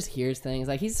 dude. He just hears things.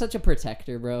 Like, he's such a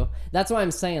protector, bro. That's why I'm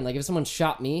saying, like, if someone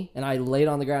shot me and I laid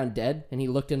on the ground dead and he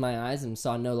looked in my eyes and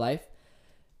saw no life,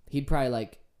 he'd probably,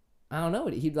 like, I don't know.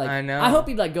 He'd, like, I know. I hope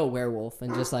he'd, like, go werewolf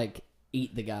and just, like,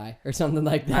 eat the guy or something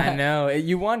like that. I know.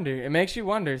 You wonder. It makes you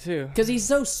wonder, too. Because he's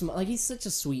so small. Like, he's such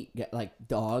a sweet, like,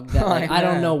 dog that, like, I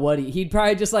don't know what he'd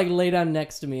probably just, like, lay down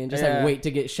next to me and just, like, wait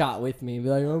to get shot with me. Be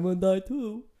like, I'm gonna die,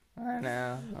 too. I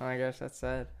know. Oh, my gosh, that's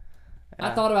sad. Yeah.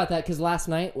 I thought about that because last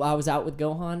night I was out with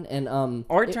Gohan and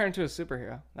or turn into a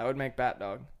superhero. That would make Bat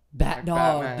Dog. Bat like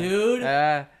Dog, Batman. dude.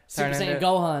 Yeah. Super Saiyan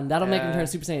Gohan. That'll make him turn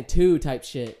Super Saiyan 2 type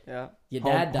shit. Yeah. Your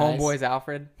dad dies. Homeboy's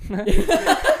Alfred.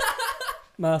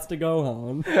 Master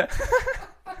Gohan.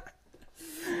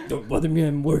 Don't bother me,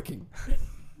 I'm working.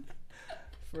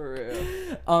 For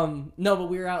real. No, but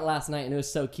we were out last night and it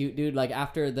was so cute, dude. Like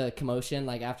after the commotion,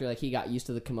 like after like he got used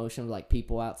to the commotion of like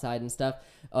people outside and stuff,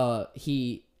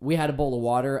 we had a bowl of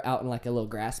water out in like a little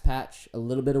grass patch a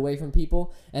little bit away from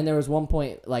people, and there was one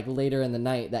point like later in the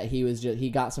night that he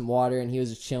got some water and he was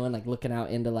just chilling, like looking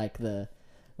out into like the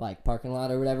like parking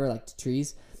lot or whatever, like the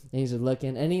trees, and he's just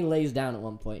looking, and he lays down at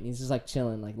one point and he's just like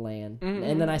chilling, like laying,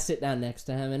 and then I sit down next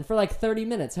to him, and for like 30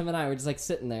 minutes him and I were just like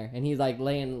sitting there, and he's like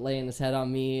laying his head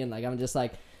on me, and like I'm just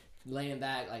like laying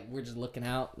back, like we're just looking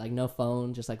out, like no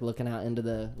phone, just like looking out into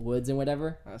the woods and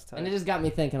whatever. That's tight. And it just got me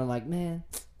thinking, I'm like, man,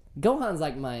 Gohan's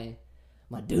like my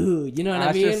dude, you know what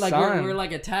That's I mean? your Like son. we're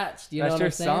like attached, you know That's what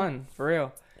I'm saying? your son, for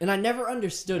real. And I never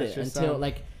understood That's it your until son.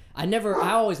 like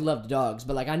I always loved dogs,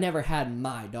 but like I never had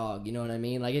my dog, you know what I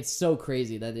mean? Like it's so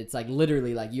crazy that it's like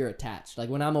literally like you're attached. Like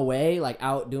when I'm away, like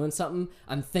out doing something,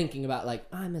 I'm thinking about like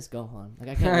I miss Gohan. Like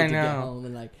I can't wait to get home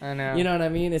and like I know. You know what I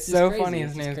mean? It's just so crazy. funny.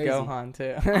 It's His just name's crazy. Gohan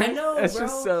too. I know, it's bro.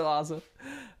 just so awesome.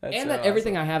 That's and so that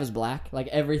everything awesome. I have is black. Like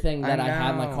everything that I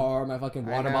have, my car, my fucking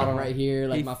water bottle right here,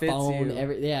 like He my fits phone,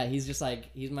 you. yeah, he's just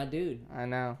like he's my dude. I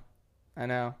know.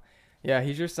 Yeah,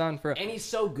 he's your son for. And he's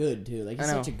so good too. Like he's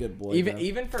such a good boy.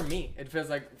 Even for me, it feels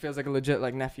like a legit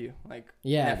like nephew, like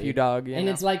nephew dude. dog. You and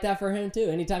know? it's like that for him too.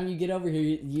 Anytime you get over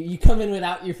here, you come in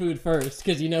without your food first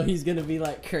because you know he's gonna be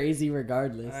like crazy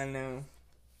regardless. I know.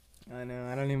 I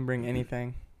don't even bring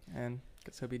anything, and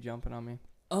guess he'll be jumping on me.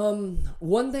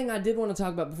 One thing I did want to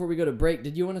talk about before we go to break.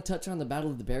 Did you want to touch on the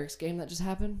Battle of the Barracks game that just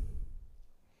happened?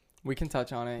 We can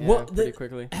touch on it, pretty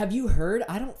quickly. Have you heard?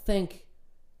 I don't think.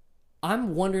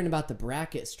 I'm wondering about the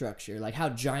bracket structure, like how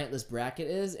giant this bracket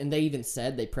is, and they even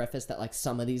said, they prefaced that like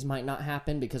some of these might not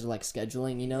happen because of like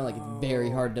scheduling, you know, like it's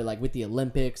very hard to like with the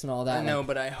Olympics and all that. I know,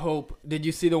 but I hope. Did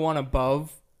you see the one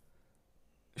above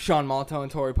Sean Malto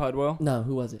and Tori Pudwill? No,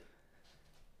 who was it?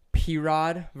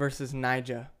 P-Rod versus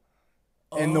Nija.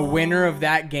 And the winner of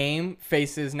that game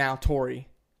faces now Tori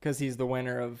because he's the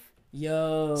winner of.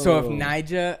 Yo. So if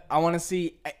Nija, I want to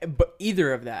see, but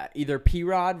either of that, either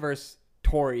P-Rod versus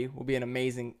Tori will be an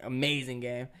amazing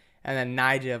game, and then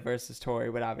Nija versus Tori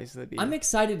would obviously be. I'm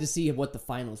excited to see what the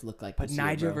finals look like. But this year,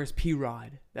 Nija bro. versus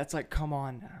P-Rod, that's like, come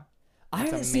on now. I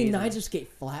haven't seen Nija skate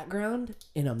flat ground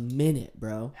in a minute,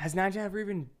 bro. Has Nija ever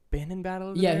even been in Battle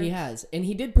of the Yeah, Bears? he has, and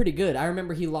he did pretty good. I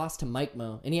remember he lost to Mike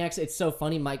Mo, and he actually—it's so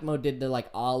funny. Mike Mo did the like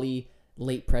ollie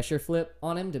late pressure flip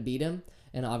on him to beat him.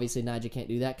 And obviously Nija can't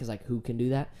do that because like who can do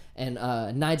that? And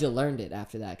Nija learned it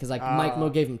after that because like Mike Mo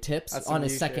gave him tips on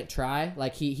his second try.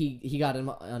 Like he got him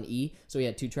on E, so he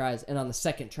had 2 tries. And on the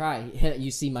second try,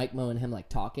 you see Mike Mo and him like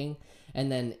talking, and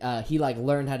then he like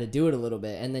learned how to do it a little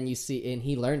bit. And then you see, and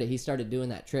he learned it. He started doing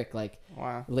that trick like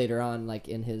later on, like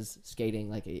in his skating.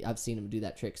 Like I've seen him do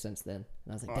that trick since then. And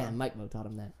I was like, damn, Mike Mo taught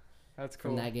him that. That's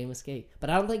cool. From that game of skate. But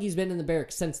I don't think he's been in the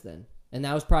barracks since then. And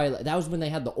that was when they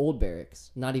had the old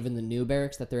barracks, not even the new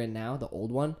barracks that they're in now, the old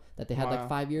one that they had like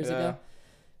 5 years ago.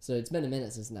 So it's been a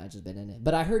minute since Nigel's been in it.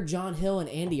 But I heard John Hill and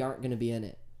Andy aren't going to be in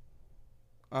it.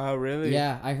 Oh, really?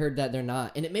 Yeah, I heard that they're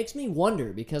not. And it makes me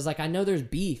wonder because like I know there's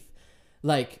beef.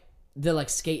 Like the like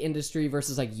skate industry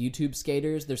versus like YouTube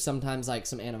skaters. There's sometimes like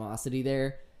some animosity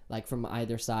there. Like from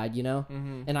either side, you know,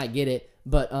 and I get it,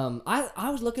 but I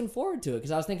was looking forward to it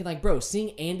because I was thinking like, bro, seeing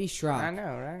Andy Schrock, I know,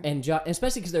 right? and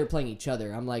especially because they were playing each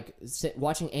other. I'm like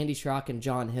watching Andy Schrock and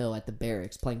John Hill at the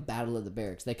barracks playing Battle of the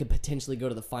Barracks. They could potentially go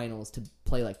to the finals to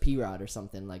play like P-Rod or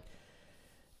something. Like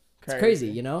it's crazy,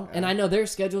 you know. Yeah. And I know their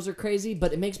schedules are crazy,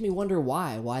 but it makes me wonder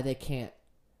why they can't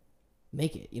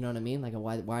make it. You know what I mean? Like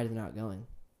why they're not going.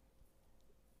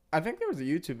 I think there was a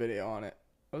YouTube video on it.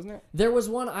 Wasn't it? There was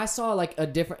one I saw like a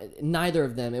different. Neither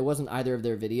of them. It wasn't either of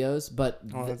their videos, but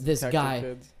this guy,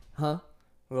 kids. huh?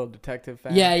 little detective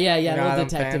fan. Yeah, You know how little them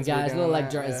detective fans were guys, doing little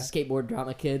like that? Yeah. skateboard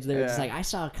drama kids. They're just Yeah. like, I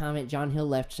saw a comment John Hill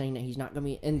left saying that he's not gonna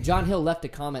be, and John Hill left a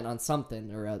comment on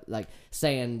something or like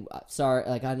saying, sorry,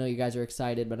 like I know you guys are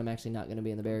excited, but I'm actually not gonna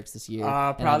be in the barracks this year.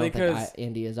 Probably because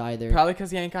Andy is either. Probably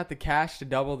because he ain't got the cash to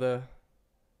double the.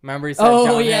 Remember he said Oh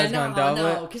John yeah, Hill's gonna double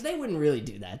no, it. because they wouldn't really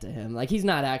do that to him. Like he's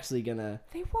not actually gonna.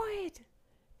 They would.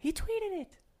 He tweeted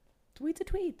it. Tweet's a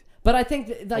tweet. But I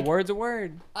think like a word's a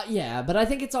word. yeah, but I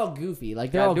think it's all goofy.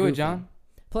 Like they're Gotta all do goofy. it, John.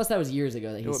 Plus that was years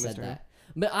ago that he Do it, said Mr. that.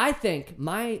 But I think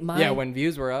my Yeah, when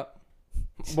views were up.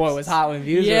 Boy, it was hot when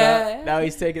views were up. Now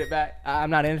he's taking it back. I'm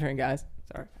not entering, guys.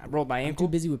 Sorry, I rolled my I'm ankle.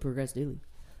 too busy with Progress Daily.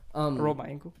 I rolled my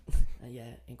ankle. Yeah,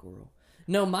 ankle roll.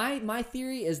 No, my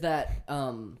theory is that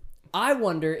I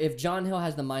wonder if John Hill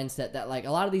has the mindset that like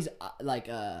a lot of these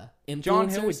influencers. John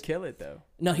Hill would kill it though.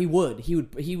 No, he would.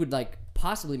 He would like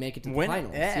possibly make it to the Win it.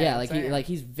 finals. Yeah, like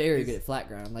he's very good at flat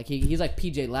ground. Like he's like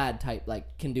PJ Ladd type.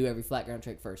 Like can do every flat ground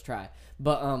trick first try.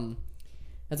 But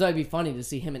that's why it'd be funny to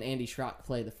see him and Andy Schrock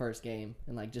play the first game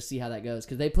and like just see how that goes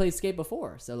because they played skate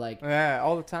before. So like Yeah,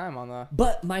 all the time on the.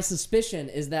 But my suspicion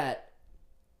is that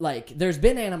like there's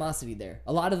been animosity there.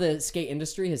 A lot of the skate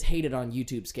industry has hated on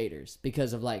YouTube skaters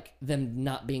because of like them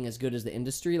not being as good as the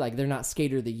industry. Like they're not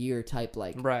skater of the year type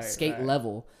like skate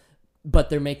level,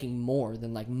 but they're making more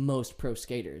than like most pro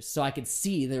skaters. So I could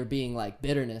see there being like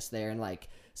bitterness there and like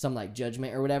some like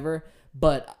judgment or whatever.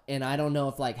 And I don't know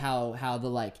if like how the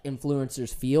like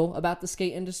influencers feel about the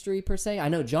skate industry per se. I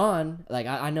know John, like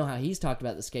I know how he's talked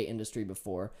about the skate industry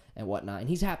before and whatnot, and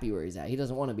he's happy where he's at. He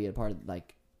doesn't want to be a part of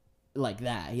like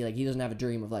that. He doesn't have a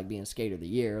dream of like being a skater of the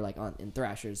year like in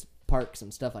Thrasher's parks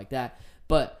and stuff like that.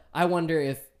 But I wonder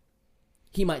if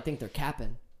he might think they're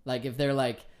capping. Like if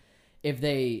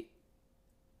they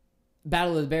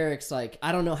Battle of the Barracks, like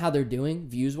I don't know how they're doing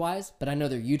views wise, but I know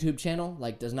their YouTube channel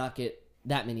like does not get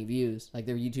that many views. Like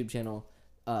their YouTube channel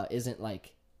isn't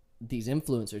like these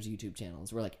influencers YouTube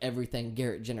channels where like everything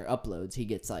Garrett Jenner uploads he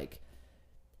gets like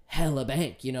hella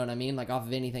bank, you know what I mean? Like off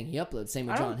of anything he uploads. Same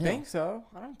with John Hill.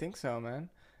 I don't think so, man.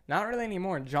 Not really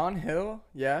anymore. John Hill,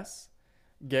 yes.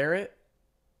 Garrett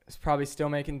is probably still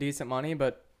making decent money,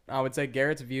 but I would say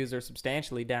Garrett's views are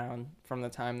substantially down from the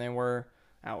time they were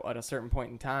out at a certain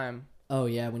point in time. Oh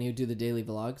yeah, when he would do the daily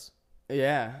vlogs.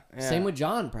 Yeah. Same with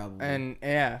John probably. And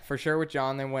yeah, for sure with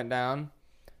John they went down.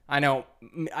 I know.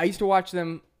 I used to watch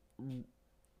them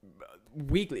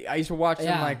weekly. I used to watch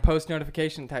them like post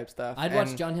notification type stuff. I'd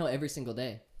watch John Hill every single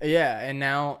day. Yeah, and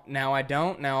now I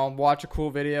don't. Now I'll watch a cool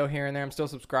video here and there. I'm still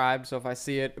subscribed, so if I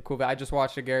see it, a cool video. I just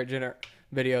watched a Garrett Jenner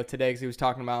video today because he was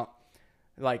talking about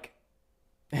like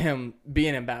him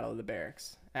being in Battle of the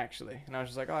Barracks actually, and I was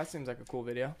just like, oh, that seems like a cool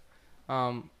video.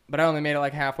 But I only made it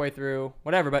like halfway through,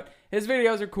 whatever. But his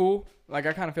videos are cool. Like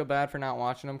I kind of feel bad for not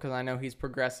watching them because I know he's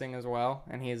progressing as well,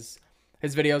 and his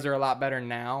videos are a lot better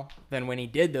now than when he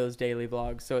did those daily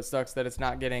vlogs. So it sucks that it's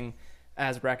not getting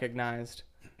as recognized.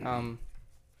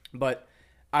 But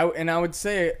I would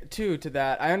say too to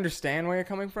that, I understand where you're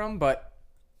coming from, but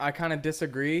I kind of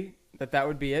disagree that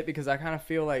would be it because I kind of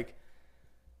feel like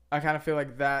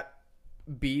that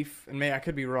beef, and maybe I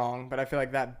could be wrong, but I feel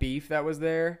like that beef that was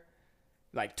there,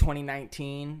 like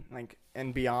 2019, like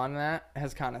and beyond that,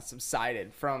 has kind of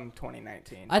subsided from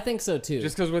 2019. I think so too.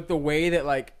 Just because with the way that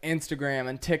like Instagram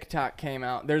and TikTok came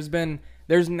out, there's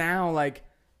now like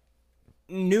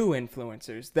new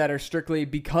influencers that are strictly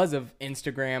because of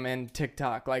Instagram and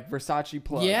TikTok, like Versace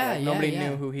Plug. Yeah, like, nobody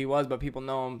knew who he was, but people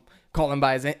know him, call him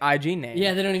by his IG name.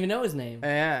 Yeah, they don't even know his name.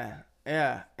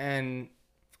 Yeah, and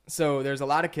so there's a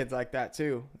lot of kids like that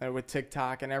too, with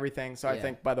TikTok and everything. So I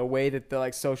think by the way that the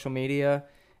like social media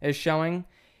is showing,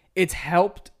 it's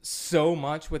helped so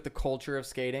much with the culture of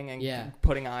skating and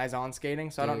putting eyes on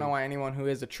skating. So I don't know why anyone who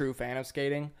is a true fan of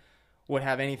skating would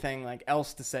have anything like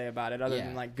else to say about it other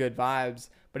than like good vibes.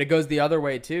 But it goes the other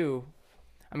way too.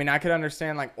 I mean, I could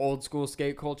understand like old school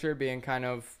skate culture being kind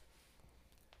of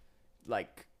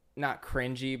like not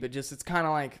cringy, but just it's kind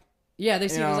of like, yeah, they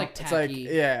see it as like tacky.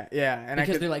 It's like, yeah. And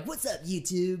because they're like, what's up,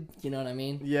 YouTube? You know what I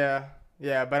mean? Yeah.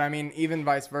 But I mean, even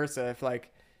vice versa,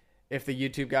 if the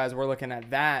YouTube guys were looking at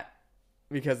that,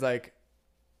 because like,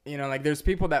 you know, like there's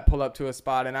people that pull up to a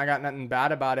spot, and I got nothing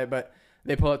bad about it, but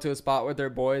they pull up to a spot with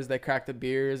their boys, they crack the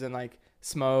beers and like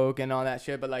smoke and all that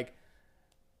shit. But like,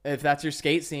 if that's your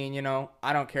skate scene, you know,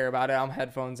 I don't care about it. I'm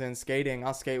headphones in skating.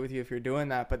 I'll skate with you if you're doing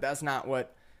that. But that's not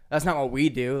what we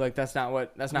do. Like that's not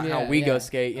how we go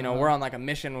skate. You know, we're on like a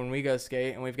mission when we go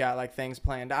skate, and we've got like things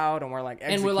planned out, and we're like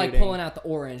executing. And we're like pulling out the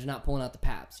orange, not pulling out the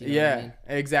paps. You know what I mean?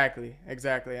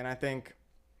 Exactly. And I think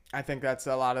that's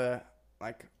a lot of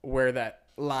like where that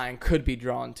line could be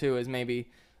drawn to, is maybe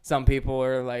some people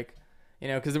are like, You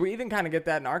know, because we even kind of get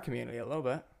that in our community a little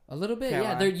bit. A little bit, Can't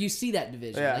yeah. lie. There, you see that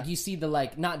division. Yeah. Like, you see the,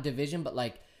 like, not division, but,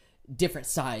 like, different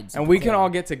sides. And of we the can coin. all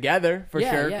get together for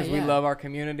Yeah, sure yeah, because we yeah. love our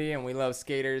community and we love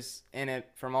skaters in it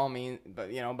from all means.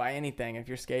 But, you know, by anything, if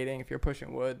you're skating, if you're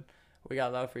pushing wood, we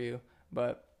got love for you.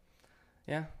 But,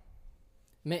 yeah.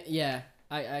 Yeah,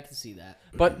 I can see that.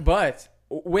 But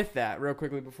with that, real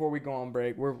quickly before we go on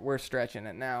break, we're stretching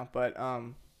it now. But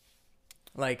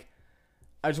like,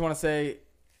 I just want to say,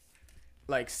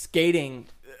 like, skating,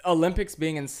 Olympics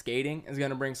being in skating is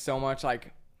gonna bring so much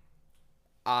like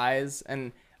eyes.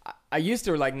 And I used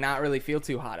to like not really feel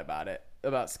too hot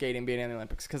about skating being in the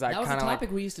Olympics because I That was a kind of topic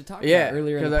like we used to talk yeah about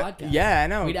earlier in the podcast. yeah, I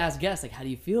know. We'd ask guests, like, how do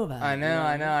you feel about it? I You know,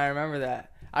 what I remember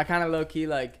that. I kind of low key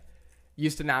like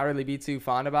used to not really be too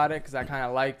fond about it because I kind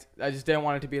of I just didn't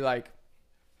want it to be like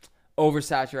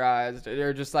oversaturized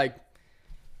or just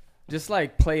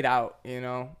like played out, you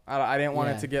know. I didn't want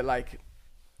Yeah. it to get like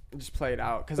just played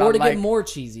out because Or to get more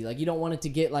cheesy. Like, you don't want it to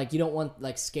get, like, you don't want,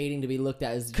 like, skating to be looked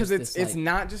at as just because it's this, like,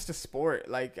 not just a sport.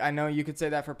 Like, I know you could say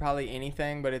that for probably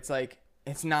anything, but it's like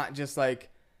it's not just like,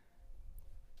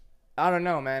 I don't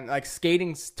know, man. Like,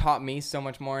 skating's taught me so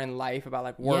much more in life about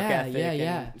like work ethic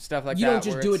and stuff like that. You don't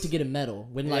just where do it it's- to get a medal.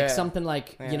 When, like, Yeah. something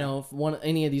like, Yeah. you know,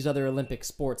 any of these other Olympic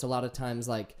sports, a lot of times,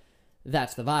 like,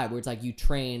 that's the vibe where it's like you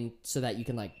train so that you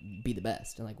can, like, be the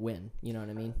best and, like, win. You know what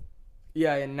I mean?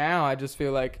 Yeah, and now I just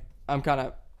feel like I'm kind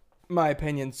of, my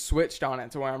opinion switched on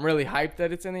it to where I'm really hyped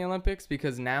that it's in the Olympics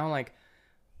because now, like,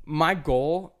 my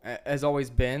goal has always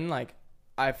been, like,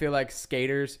 I feel like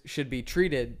skaters should be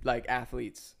treated like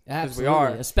athletes because we Absolutely.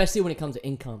 are. Especially when it comes to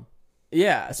income.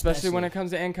 Yeah, especially when Especially. it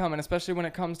comes to income and especially when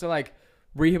it comes to, like,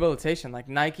 rehabilitation. Like,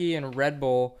 Nike and Red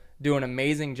Bull do an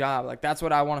amazing job. Like, that's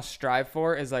what I want to strive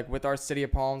for is, like, with our City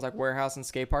of Palms, like, warehouse and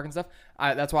skate park and stuff.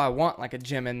 That's why I want, like, a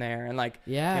gym in there and, like,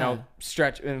 Yeah. you know,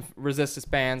 stretch and resistance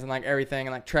bands and, like, everything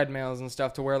and, like, treadmills and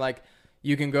stuff to where, like,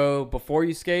 you can go before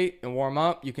you skate and warm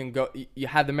up. You can go, you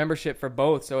have the membership for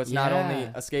both. So it's not only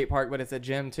Yeah. a skate park, but it's a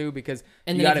gym too, because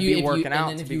And you then got to if be if working and out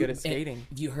then to if be you- good at skating.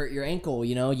 If you hurt your ankle,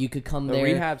 you know, you could come The there.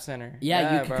 rehab center.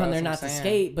 Yeah, you could bro, come there that's not what to I'm saying.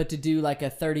 skate, but to do like a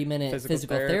 30-minute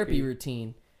physical therapy therapy.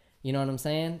 routine. You know what I'm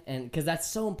saying? And because that's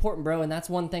so important, bro. And that's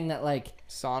one thing that, like,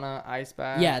 Sauna, ice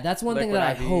bath. yeah, that's one thing liquid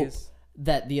that I hope IVs.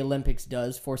 that the Olympics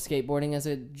does for skateboarding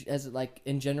as like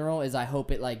in general is I hope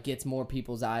it, like, gets more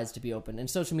people's eyes to be open. And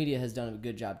social media has done a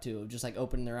good job too of just, like,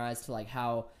 opening their eyes to, like,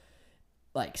 how,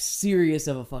 like, serious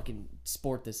of a fucking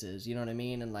sport this is, you know what I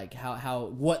mean? And, like, how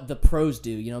what the pros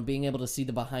do, you know, being able to see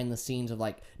the behind the scenes of,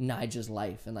 like, Nija's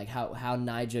life and, like, how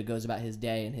Nija goes about his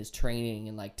day and his training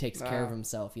and, like, takes care of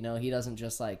himself, you know? He doesn't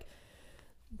just, like,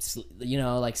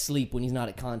 sleep when he's not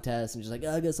at contests and just like,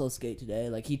 oh, I guess I'll skate today.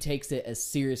 Like, he takes it as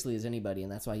seriously as anybody,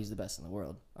 and that's why he's the best in the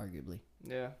world, arguably.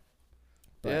 Yeah.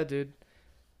 But- Yeah, dude.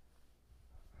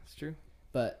 It's true.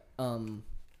 But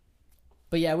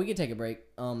yeah, we could take a break.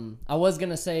 I was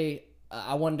gonna say,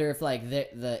 I wonder if, like,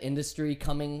 the industry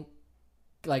coming,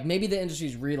 like, maybe the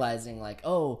industry's realizing, like,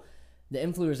 oh, the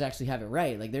influencers actually have it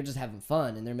right. Like, they're just having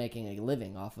fun and they're making a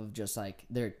living off of just, like,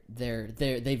 they've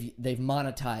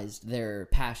monetized their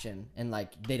passion, and,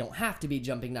 like, they don't have to be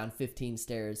jumping down 15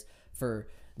 stairs for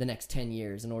the next 10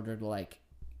 years in order to, like,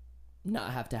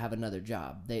 not have to have another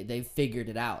job. They figured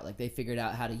it out. Like, they figured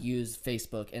out how to use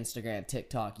Facebook, Instagram,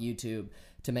 TikTok, YouTube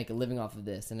to make a living off of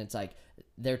this. And it's like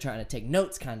they're trying to take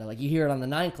notes, kind of like you hear it on the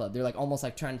 9 Club. They're, like, almost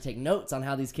like trying to take notes on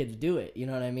how these kids do it. You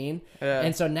know what I mean? Yeah.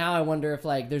 And so now I wonder if,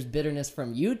 like, there's bitterness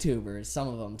from YouTubers, some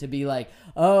of them, to be like,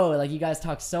 oh, like, you guys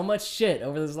talk so much shit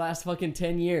over this last fucking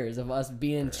 10 years of us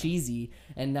being cheesy,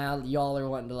 and now y'all are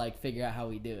wanting to, like, figure out how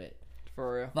we do it.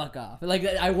 For real. Fuck off. Like,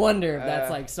 I wonder if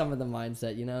that's, like, some of the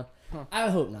mindset, you know? Huh. I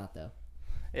hope not, though.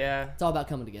 Yeah. It's all about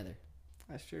coming together.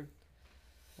 That's true.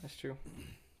 That's true.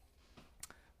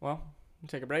 Well, we'll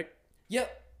take a break.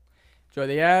 Yep. Enjoy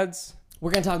the ads.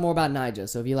 We're going to talk more about Nija,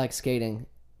 so if you like skating,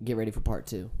 get ready for part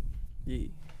 2. Yeah.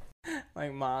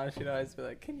 Like, mom, she'd always be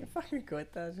like, can you fucking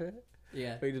quit that shit?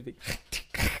 Yeah. We just be.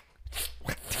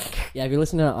 Yeah, if you're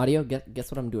listening to audio,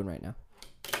 guess what I'm doing right now.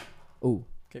 Ooh.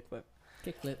 Kickflip.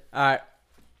 Kickflip. All right.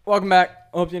 Welcome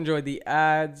back. Hope you enjoyed the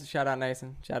ads. Shout out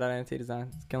Nathan. Shout out NT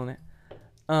Design. It's killing it.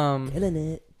 Killing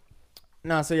it.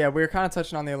 No, so yeah, we were kind of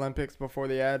touching on the Olympics before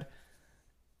the ad.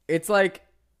 It's like,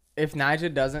 if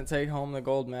Nija doesn't take home the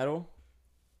gold medal,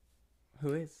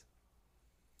 who is?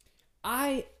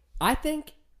 I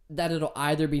think that it'll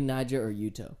either be Nija or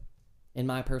Yuto, in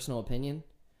my personal opinion.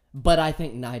 But I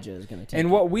think Nija is going to take And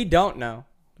it. what we don't know,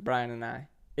 Brian and I,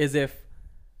 is if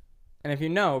you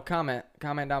know, comment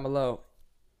down below.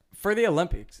 For the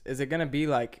Olympics, is it going to be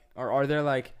like, or are there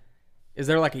like, is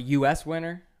there like a U.S.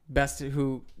 winner? Best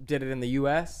who did it in the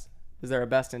U.S.? Is there a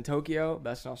best in Tokyo,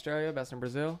 best in Australia, best in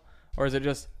Brazil? Or is it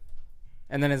just...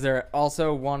 And then is there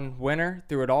also one winner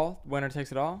through it all? Winner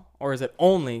takes it all? Or is it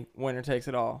only winner takes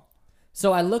it all?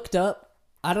 So I looked up,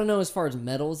 I don't know as far as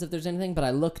medals if there's anything, but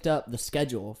I looked up the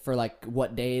schedule for like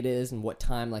what day it is and what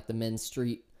time like the men's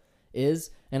street is,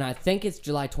 and I think it's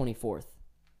July 24th.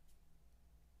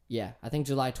 Yeah, I think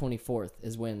July 24th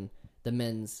is when the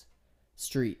men's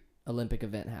street Olympic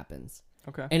event happens.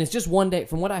 Okay. And it's just one day.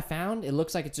 From what I found, it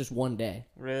looks like it's just one day.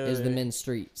 Really? Is the men's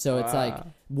street. So it's like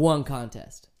one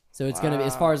contest. So it's going to be,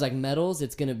 as far as like medals,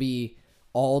 it's going to be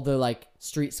all the like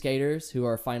street skaters who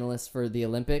are finalists for the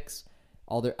Olympics.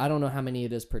 I don't know how many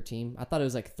it is per team. I thought it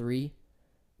was like 3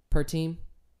 per team.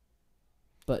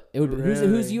 But it would Really?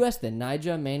 who's US then?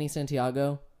 Nija, Manny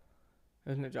Santiago?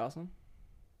 Isn't it Jocelyn?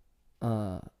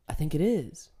 I think it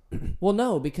is. Well,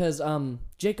 no, because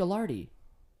Jake Alardi.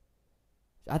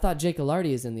 I thought Jake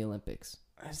Alardi is in the Olympics.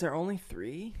 Is there only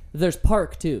 3? There's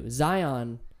Park too.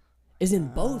 Zion is in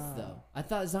both though. I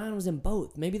thought Zion was in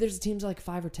both. Maybe there's teams like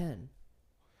 5 or 10.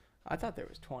 I thought there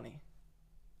was 20.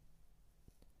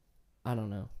 I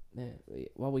don't know.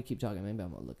 While we keep talking, maybe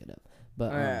I'm gonna look it up.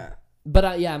 But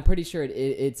Yeah. Yeah, I'm pretty sure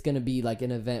it's gonna be like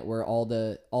an event where all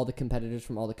the competitors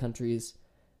from all the countries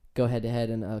go head to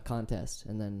head in a contest,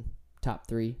 and then top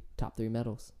three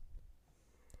medals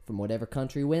from whatever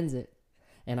country wins it.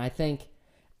 And I think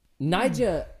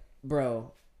Nija,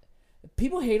 bro,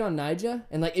 people hate on Nija,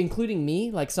 and like including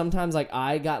me. Like sometimes, like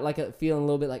I got like a feeling a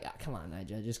little bit like, come on,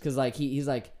 Nija, just because like he's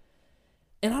like,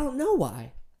 and I don't know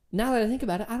why. Now that I think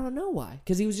about it, I don't know why,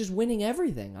 because he was just winning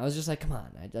everything. I was just like, come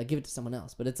on, Nija, give it to someone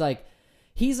else. But it's like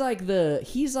he's like the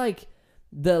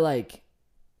like,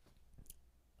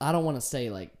 I don't want to say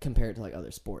like compared to like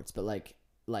other sports, but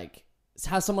like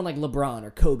how someone like LeBron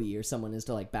or Kobe or someone is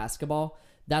to like basketball.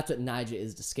 That's what Nija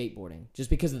is to skateboarding,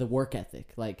 just because of the work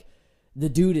ethic. Like, the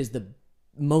dude is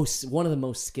one of the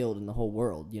most skilled in the whole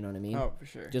world. You know what I mean? Oh, for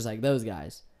sure. Just like those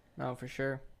guys. No, for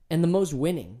sure. And the most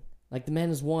winning. Like, the man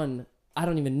has won, I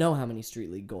don't even know how many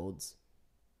Street League golds.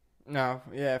 No,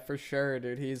 yeah, for sure,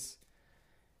 dude. He's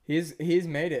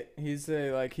made it. He's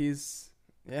like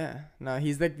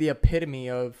the epitome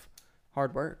of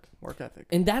hard work ethic.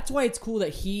 And that's why it's cool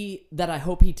that I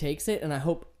hope he takes it, and I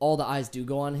hope all the eyes do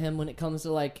go on him when it comes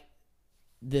to like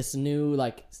this new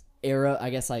like era, I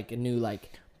guess, like a new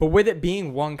like. But with it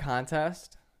being one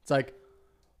contest, it's like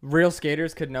real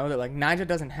skaters could know that like Nija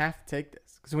doesn't have to take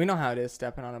this, because we know how it is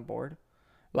stepping on a board.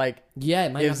 Like, yeah,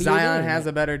 it might if not be Zion has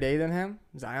a better day than him,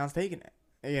 Zion's taking it.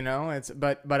 You know,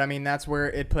 but I mean that's where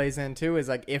it plays in too. Is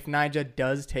like if Nija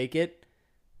does take it,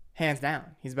 hands down,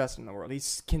 he's best in the world.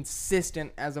 He's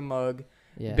consistent as a mug.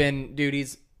 Yeah.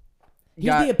 He's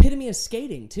the epitome of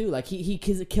skating too. Like he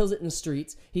kills it in the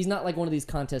streets. He's not like one of these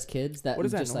contest kids that what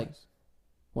is that just noise? like.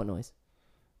 What noise?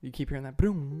 You keep hearing that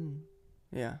boom.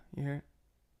 Yeah, you hear it?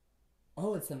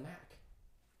 Oh, it's the Mac.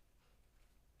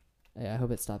 Yeah, I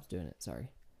hope it stops doing it. Sorry.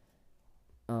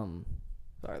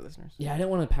 Sorry, listeners. Yeah, I didn't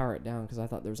want to power it down because I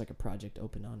thought there was like a project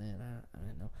open on it. And I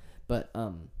didn't know,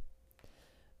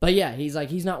 but yeah,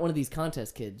 he's not one of these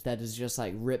contest kids that is just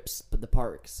like rips the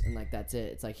parks and like that's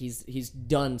it. It's like he's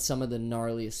done some of the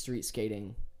gnarliest street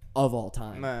skating of all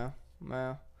time. No.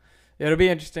 Yeah, it'll be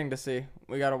interesting to see.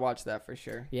 We gotta watch that for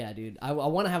sure. Yeah, dude. I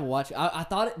want to have a watch. I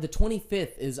thought the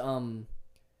 25th is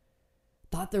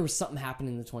thought there was something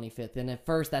happening the 25th, and at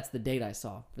first that's the date I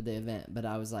saw for the event, but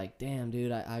I was like, damn, dude,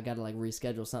 I gotta like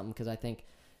reschedule something, because I think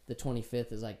the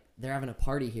 25th is like they're having a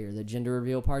party here, the gender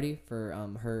reveal party for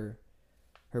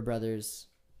her brother's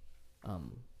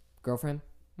girlfriend,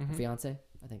 fiance,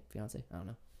 I don't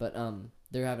know, but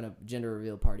they're having a gender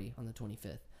reveal party on the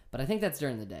 25th, but I think that's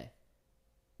during the day.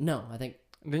 No, I think.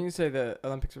 Didn't you say the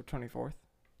Olympics were 24th?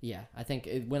 Yeah, I think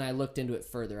when I looked into it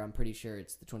further, I'm pretty sure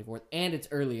it's the 24th, and it's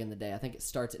early in the day. I think it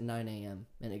starts at 9 a.m.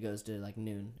 and it goes to like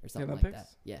noon or something like that.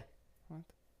 Yeah. What?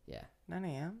 Yeah. 9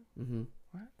 a.m. Mm-hmm.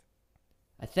 What?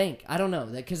 I think. I don't know,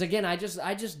 because again, I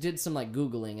just did some like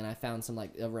Googling and I found some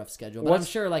like a rough schedule. But I'm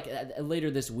sure like later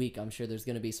this week, I'm sure there's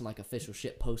gonna be some like official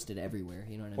shit posted everywhere.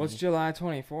 You know what I mean? What's July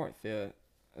 24th? Yeah,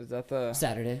 is that the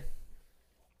Saturday?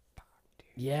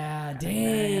 Yeah,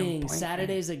 dang.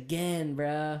 Saturdays again,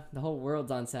 bruh. The whole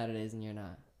world's on Saturdays and you're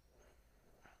not.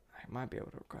 I might be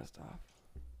able to request off.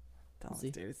 Tell See?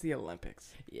 us, dude, it's the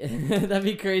Olympics. Yeah, that'd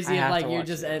be crazy if like you're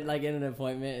just it. like in an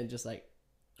appointment and just like,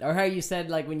 or how you said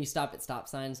like when you stop at stop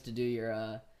signs to do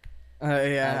your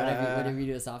whatever you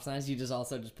do at stop signs, you just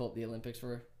also just pull up the Olympics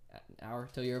for an hour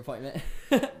till your appointment.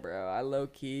 Bro, I low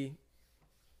key,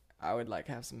 I would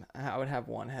have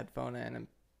one headphone in and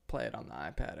play it on the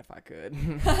iPad if I could.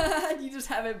 You just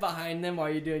have it behind them while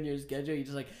you're doing your schedule. You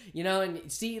just like, you know,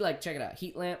 and see, like, check it out.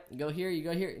 Heat lamp. You go here,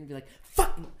 and be like,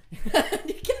 fuck.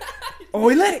 Oh,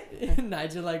 we lit it. And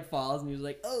Nigel like falls, and he's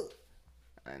like, oh.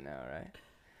 I know, right?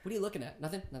 What are you looking at?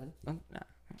 Nothing.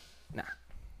 Nah.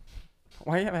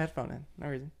 Why you have a headphone in? No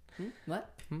reason. What?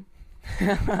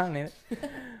 I don't need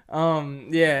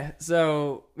it. Yeah.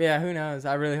 So yeah, who knows?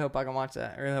 I really hope I can watch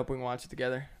that. I really hope we can watch it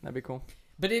together. That'd be cool.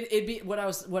 But it'd be what I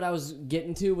was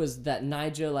getting to was that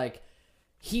Nigel, like,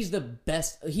 he's the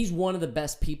best. He's one of the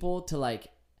best people to like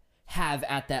have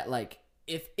at that, like,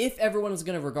 if everyone was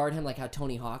gonna regard him like how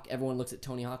Tony Hawk, everyone looks at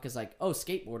Tony Hawk as like, oh,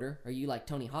 skateboarder, are you like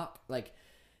Tony Hawk? Like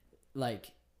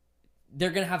they're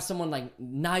gonna have someone like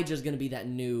Nigel's gonna be that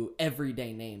new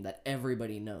everyday name that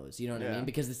everybody knows. You know what I mean?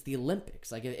 Because it's the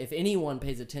Olympics. Like if anyone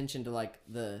pays attention to like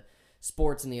the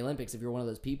sports in the Olympics, if you're one of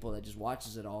those people that just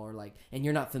watches it all, or like, and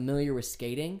you're not familiar with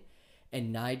skating,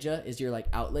 and Nyjah is your like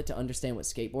outlet to understand what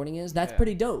skateboarding is, that's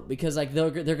pretty dope. Because like they're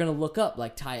gonna look up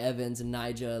like Ty Evans and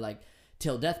Nyjah like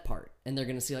till death part, and they're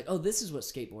gonna see like, oh, this is what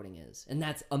skateboarding is, and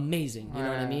that's amazing. You know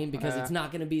what I mean? Because it's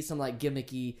not gonna be some like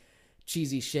gimmicky,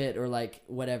 cheesy shit or like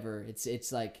whatever.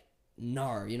 It's like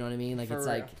gnar. You know what I mean? Like it's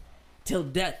like till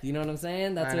death. You know what I'm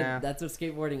saying? That's what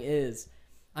skateboarding is.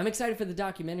 I'm excited for the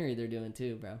documentary they're doing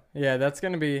too, bro. Yeah, that's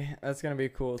gonna be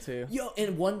cool too. Yo,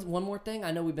 and one more thing.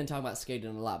 I know we've been talking about skating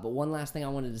a lot, but one last thing I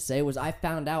wanted to say was I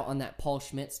found out on that Paul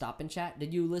Schmidt Stop and Chat.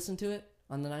 Did you listen to it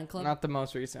on the 9 Club? Not the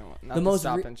most recent one. Not the most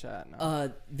Stop and Chat.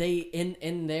 No. They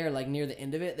in there, like near the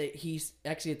end of it, he's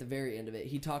actually at the very end of it.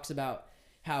 He talks about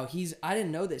how I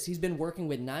didn't know this. He's been working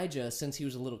with Nyjah since he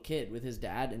was a little kid with his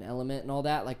dad and Element and all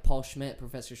that. Like Paul Schmidt,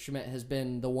 Professor Schmidt, has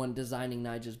been the one designing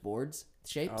Nyjah's boards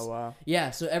shapes. Oh wow.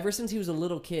 Yeah. So ever since he was a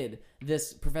little kid,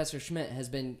 this Professor Schmidt has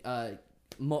been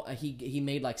he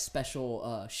made like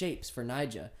special shapes for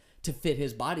Nyjah to fit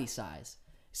his body size.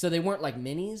 So they weren't like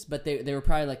minis, but they were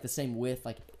probably like the same width,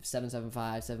 like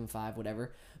 775, 75,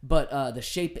 whatever. But the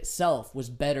shape itself was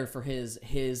better for his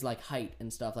like height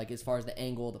and stuff, like as far as the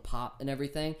angle, the pop, and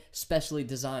everything, specially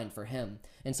designed for him.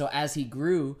 And so as he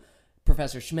grew,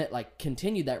 Professor Schmidt like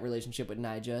continued that relationship with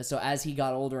Nyjah. So as he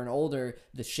got older and older,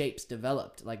 the shapes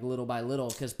developed like little by little,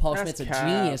 because Paul Schmidt's a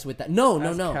genius with that. No,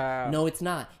 it's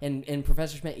not. And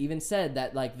Professor Schmidt even said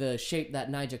that like the shape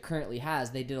that Nyjah currently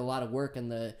has, they did a lot of work in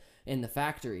the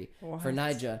factory for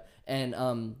Nyjah,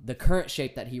 and the current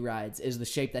shape that he rides is the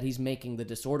shape that he's making the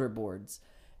disorder boards,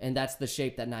 and that's the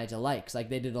shape that Nyjah likes. Like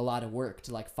they did a lot of work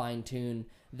to like fine tune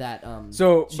that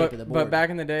shape of the board. But back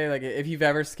in the day, like if you've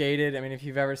ever skated a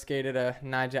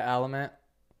Nyjah Element,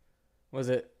 was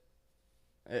it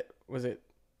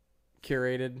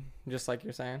curated just like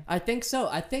you're saying? I think so.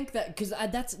 I think that because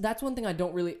that's one thing I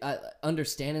don't really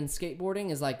understand in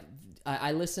skateboarding is like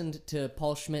I listened to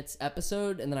Paul Schmidt's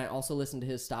episode, and then I also listened to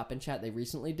his Stop and Chat they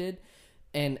recently did,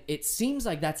 and it seems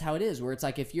like that's how it is, where it's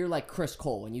like if you're like Chris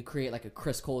Cole and you create like a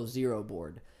Chris Cole Zero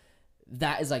board,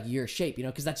 that is like your shape, you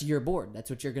know, because that's your board, that's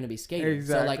what you're going to be skating.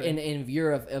 Exactly. So like, and if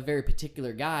you're a very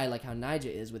particular guy, like how Nyjah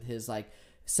is with his like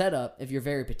setup, if you're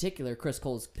very particular, Chris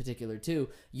Cole's particular too,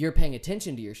 you're paying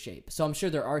attention to your shape. So I'm sure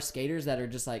there are skaters that are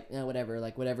just like,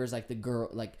 whatever's like the girl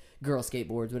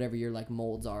skateboards, whatever your like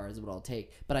molds are is what I'll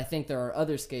take. But I think there are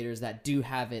other skaters that do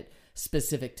have it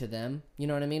specific to them. You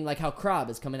know what I mean? Like how Krob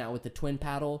is coming out with the twin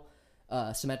paddle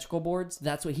symmetrical boards.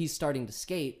 That's what he's starting to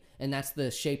skate, and that's the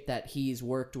shape that he's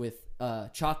worked with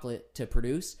Chocolate to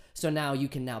produce. So now you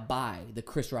can now buy the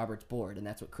Chris Roberts board, and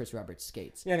that's what Chris Roberts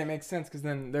skates. Yeah, and it makes sense because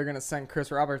then they're gonna send Chris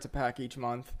Roberts a pack each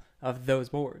month of those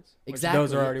boards. Exactly.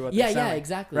 Those are already what they're selling. Yeah,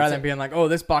 exactly. Rather than being like, oh,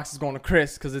 this box is going to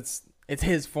Chris because it's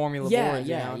his formula boards.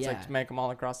 Yeah, you know, it's like to make them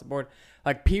all across the board.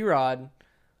 Like P-Rod,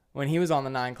 when he was on the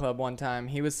 9 Club one time,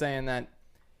 he was saying that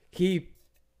he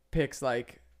picks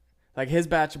like his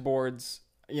batch of boards,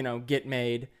 you know, get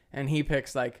made, and he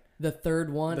picks like the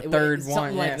third one.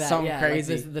 Something like that. Something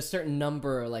crazy. Like the certain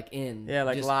number like in. Yeah,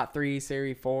 like lot 3,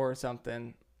 series 4 or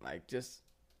something. Like just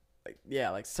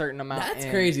like certain amount. That's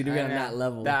crazy to be on that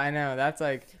level. I know. That's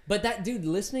like. But that dude,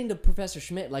 listening to Professor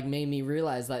Schmidt like made me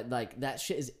realize that like that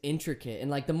shit is intricate, and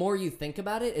like the more you think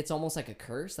about it, it's almost like a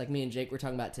curse. Like me and Jake were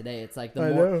talking about today. It's like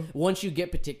once you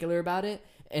get particular about it,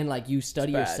 and like you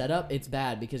study your setup, it's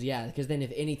bad because then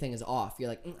if anything is off, you're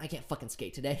like, I can't fucking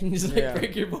skate today, and you just like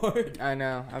break your board. I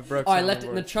know. I've broke. Oh, I left it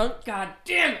in the trunk. God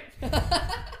damn it!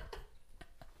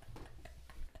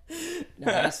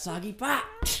 Now that's soggy pot.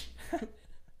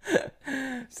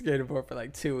 Skated board for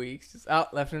like 2 weeks. Just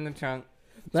left it in the trunk.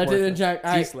 Left it in the trunk.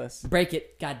 Useless. Break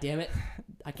it. God damn it!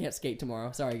 I can't skate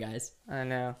tomorrow. Sorry, guys. I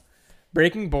know.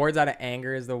 breaking boards out of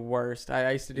anger is the worst.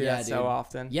 I used to do that so dude.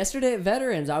 often. Yesterday at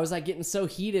Veterans, I was like getting so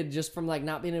heated just from like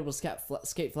not being able to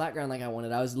skate flat ground like I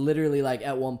wanted. I was literally like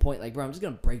at one point like, bro, I'm just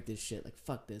gonna break this shit. Like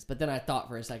fuck this. But then I thought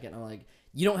for a second, I'm like,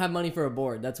 you don't have money for a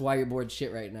board. That's why your board's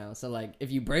shit right now. So like,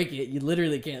 if you break it, you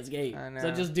literally can't skate. I know.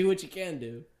 So just do what you can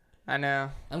do. I know.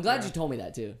 I'm glad you told me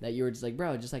that too. That you were just like,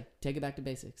 bro, just like take it back to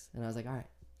basics. And I was like, all right.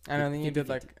 I know. Then you did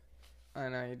like. I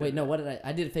know you did. Wait, no, what did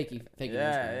I did a fakey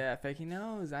Yeah, fakey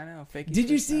nose. I know. Fakey. Did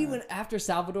you see when after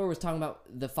Salvador was talking about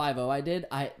the 5-0 I did?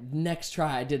 Next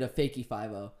try I did a fakey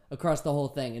 5-0 across the whole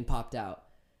thing and popped out.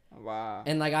 Wow.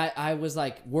 And like I was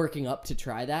like working up to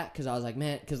try that because I was like,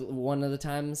 man, because one of the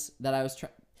times that I was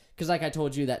trying, because like I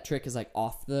told you that trick is like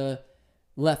off the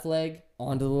left leg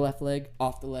onto the left leg,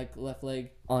 off the left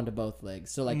leg onto both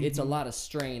legs. So like it's a lot of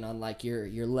strain on like your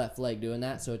left leg doing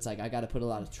that. So it's like I got to put a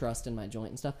lot of trust in my joint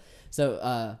and stuff.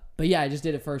 So but yeah, I just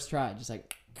did it first try, just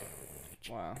like.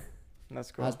 Wow,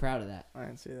 that's cool. I was proud of that. I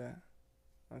didn't see that.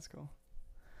 That's cool.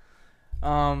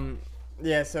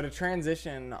 Yeah. So to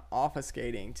transition off of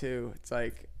skating too, it's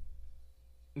like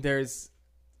there's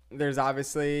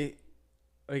obviously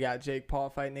we got Jake Paul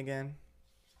fighting again.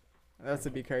 That's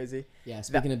would be crazy. Yeah,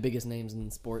 speaking of biggest names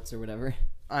in sports or whatever.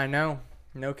 I know.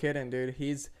 No kidding, dude.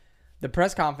 The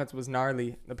press conference was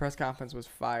gnarly. The press conference was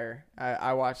fire.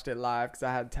 I watched it live because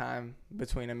I had time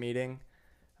between a meeting.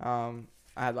 I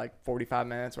had like 45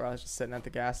 minutes where I was just sitting at the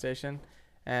gas station,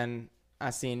 and I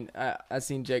seen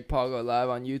Jake Paul go live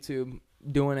on YouTube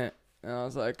doing it, and I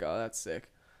was like, oh, that's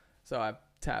sick. So I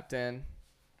tapped in.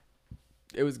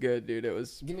 It was good, dude. It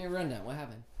was. Give me a rundown. What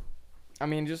happened? I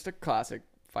mean, just a classic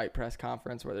fight press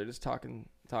conference where they're just talking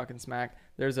smack.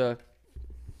 There's a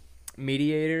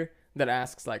mediator that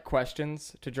asks like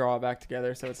questions to draw it back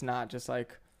together, so it's not just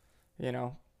like,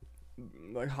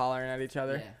 like hollering at each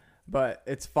other. Yeah. But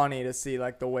it's funny to see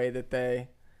like the way that they,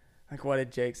 like, what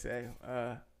did Jake say?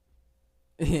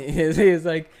 He was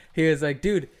like,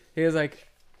 dude. He was like,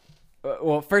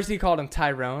 well, first he called him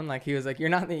Tyrone. Like he was like, you're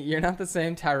not the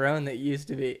same Tyrone that you used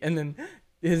to be. And then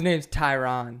his name's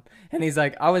Tyron, and he's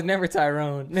like, I was never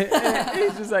Tyrone.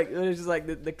 It's just like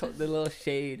the little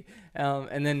shade.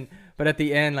 And then, but at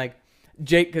the end, like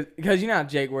Jake, because you know how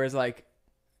Jake wears like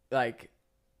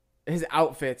his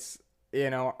outfits,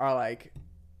 are like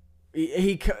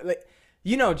he like,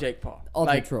 Jake Paul,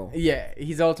 Ultimate troll. Yeah,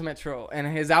 he's ultimate troll, and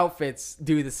his outfits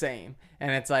do the same.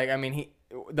 And it's like, I mean,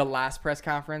 the last press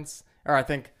conference, or I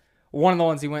think one of the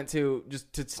ones he went to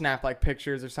just to snap like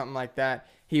pictures or something like that,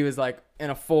 he was like in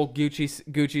a full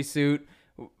Gucci suit,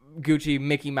 Gucci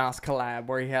Mickey Mouse collab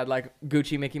where he had like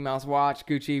Gucci Mickey Mouse watch,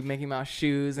 Gucci Mickey Mouse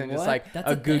shoes, and just like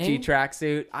a Gucci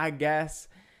tracksuit, I guess,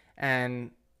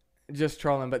 and just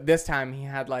trolling. But this time he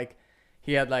had like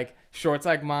shorts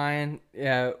like mine,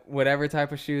 yeah, whatever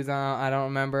type of shoes on, I don't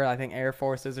remember, I think Air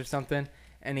Forces or something,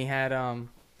 and he had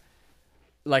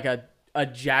like a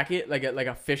jacket, like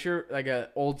a fisher, like a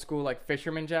old school like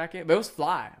fisherman jacket, but it was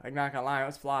fly. Like not gonna lie, it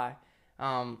was fly.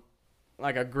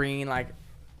 Like a green, like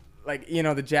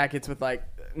the jackets with like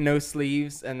no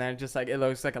sleeves, and then just like it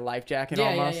looks like a life jacket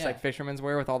almost, like fishermen's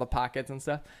wear with all the pockets and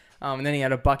stuff. And then he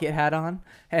had a bucket hat on,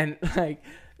 and like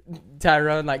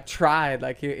Tyrone like tried,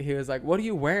 like he was like, "What are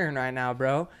you wearing right now,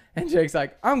 bro?" And Jake's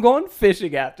like, "I'm going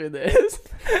fishing after this."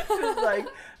 It's like,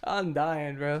 I'm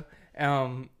dying, bro.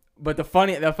 But the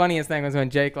funniest thing was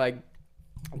when Jake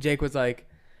was like,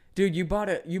 dude, you bought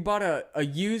a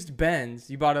used Benz.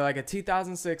 You bought like a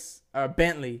 2006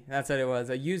 Bentley. That's what it was,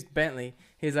 a used Bentley.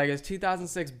 He's like, it's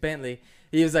 2006 Bentley.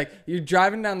 He was like, you're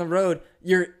driving down the road.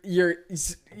 You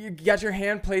got your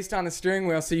hand placed on the steering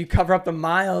wheel so you cover up the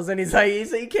miles. And he's like,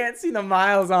 you can't see the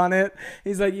miles on it.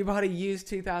 He's like, you bought a used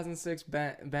 2006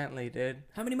 Bentley, dude.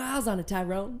 How many miles on it,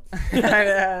 Tyrone?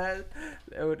 That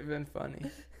would have been funny.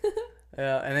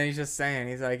 Yeah, and then he's just saying,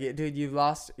 he's like, dude, you've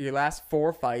lost your last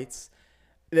 4 fights.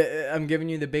 I'm giving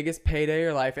you the biggest payday of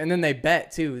your life. And then they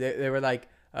bet too. They were like,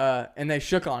 and they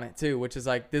shook on it too, which is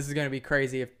like, this is gonna be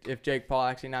crazy if Jake Paul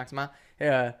actually knocks him out.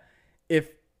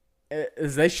 If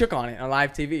they shook on it on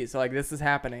live TV, so like this is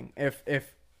happening. If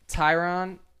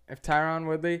Tyron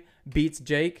Woodley beats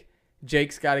Jake,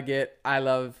 Jake's got to get "I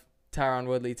love Tyron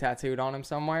Woodley" tattooed on him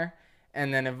somewhere.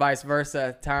 And then if vice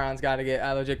versa, Tyron's got to get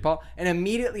 "I love Jake Paul." And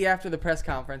immediately after the press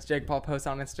conference, Jake Paul posts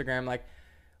on Instagram like,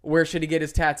 where should he get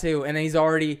his tattoo? And he's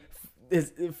already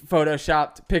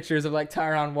photoshopped pictures of like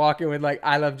Tyron walking with like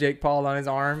 "I love Jake Paul" on his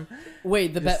arm.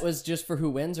 Wait, the bet was just for who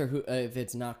wins or who if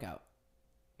it's knockout?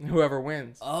 Whoever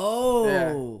wins.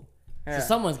 Oh. Yeah. So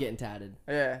someone's getting tatted.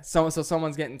 Yeah. So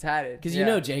someone's getting tatted. Because you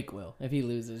know Jake will if he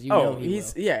loses. You know he will.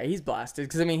 Yeah, he's blasted.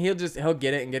 Because I mean, he'll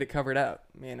get it and get it covered up,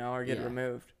 or get it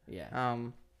removed. Yeah.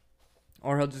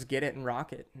 or he'll just get it and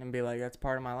rock it and be like, that's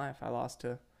part of my life. I lost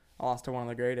to one of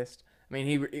the greatest. I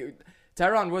mean,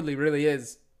 Tyron Woodley really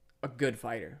is a good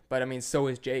fighter, but I mean, so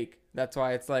is Jake. That's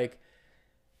why it's like,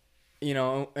 you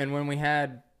know, and when we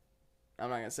had, I'm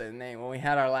not gonna say the name, when we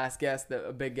had our last guest,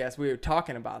 a big guest, we were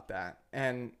talking about that,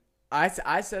 and I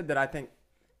said that I think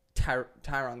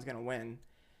Tyron's gonna win.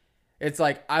 It's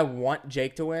like I want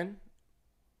Jake to win,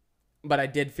 but I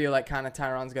did feel like kind of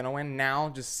Tyron's gonna win. Now,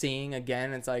 just seeing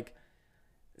again, it's like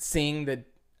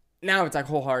now it's like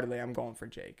wholeheartedly I'm going for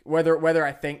Jake. Whether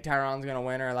I think Tyron's gonna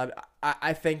win or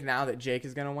I think now that Jake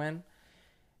is gonna win.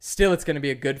 Still, it's gonna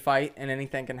be a good fight, and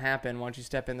anything can happen once you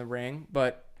step in the ring.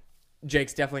 But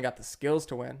Jake's definitely got the skills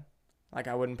to win. Like,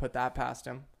 I wouldn't put that past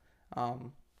him.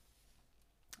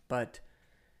 But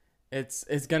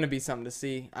it's gonna be something to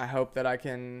see. I hope that I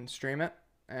can stream it,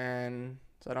 and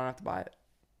so I don't have to buy it.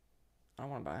 I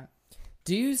don't want to buy it.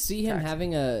 Do you see him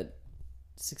having a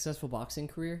successful boxing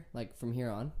career, like from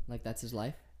here on? Like, that's his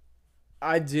life?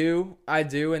 I do,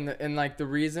 and like the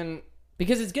reason,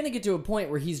 because it's gonna get to a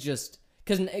point where he's just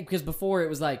because before it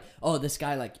was like, oh, this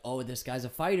guy's a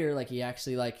fighter, like he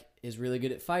actually like is really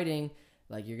good at fighting.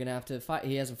 Like, you're gonna have to fight.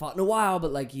 He hasn't fought in a while,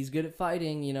 but like he's good at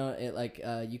fighting. You know, it like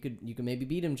you could maybe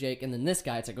beat him, Jake. And then this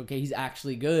guy, it's like, okay, he's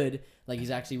actually good. Like,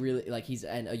 he's actually really like he's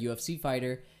a UFC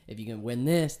fighter. If you can win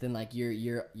this, then like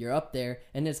you're up there.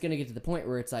 And it's gonna get to the point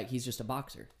where it's like he's just a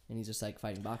boxer and he's just like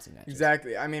fighting boxing matches.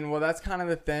 Exactly. I mean, well, that's kind of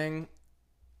the thing.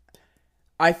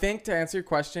 I think, to answer your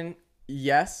question,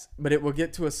 yes, but it will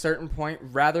get to a certain point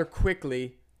rather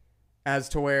quickly as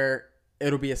to where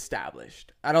it'll be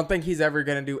established. I don't think he's ever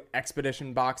going to do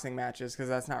expedition boxing matches because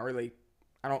that's not really,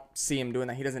 I don't see him doing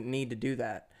that. He doesn't need to do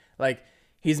that. Like,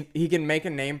 he can make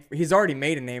a name. He's already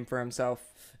made a name for himself.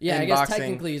 Yeah, in I guess boxing.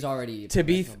 technically he's already to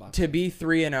be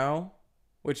 3-0,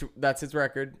 which that's his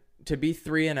record. To be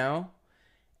 3-0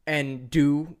 and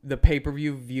do the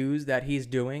pay-per-view views that he's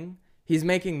doing, he's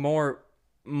making more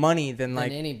money than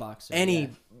like any boxer,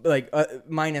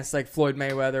 minus like Floyd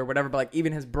Mayweather or whatever, but like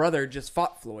even his brother just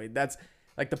fought Floyd. That's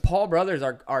like the Paul brothers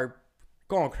are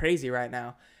going crazy right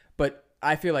now. But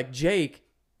I feel like Jake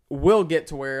will get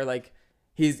to where like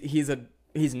he's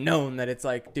known that it's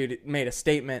like, dude, it made a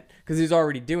statement because he's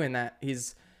already doing that.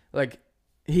 He's like,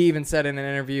 he even said in an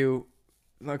interview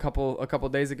a couple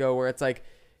days ago where it's like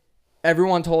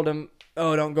everyone told him,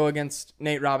 oh, don't go against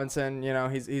Nate Robinson, you know,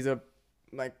 he's a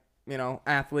like, you know,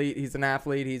 athlete. He's an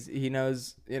athlete. He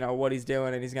knows, you know, what he's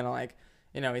doing, and he's gonna like,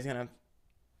 you know, he's gonna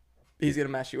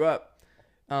mess you up.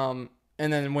 And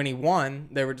then when he won,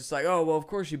 they were just like, oh, well, of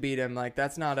course you beat him. Like,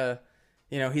 that's not a,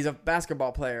 you know, he's a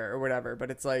basketball player or whatever. But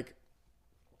it's like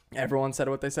everyone said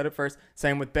what they said at first.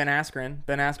 Same with Ben Askren.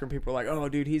 Ben Askren, people were like, oh,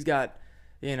 dude, he's got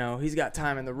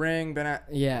time in the ring. Ben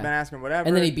Askren, whatever.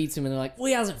 And then he beats him, and they're like, well,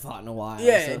 he hasn't fought in a while.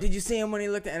 Yeah. So. Did you see him when he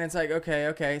looked at? And it's like,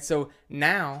 okay. So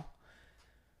now,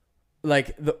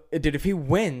 like, dude, if he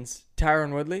wins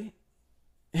Tyron Woodley,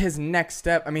 his next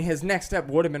step would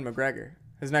have been McGregor.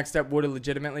 His next step would have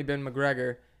legitimately been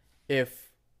McGregor if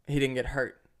he didn't get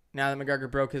hurt. Now that McGregor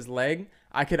broke his leg,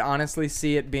 I could honestly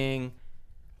see it being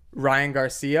Ryan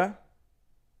Garcia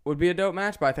would be a dope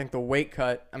match, but I think the weight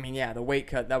cut,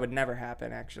 that would never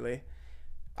happen, actually.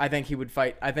 I think he would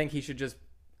fight. I think he should just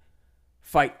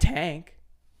fight Tank.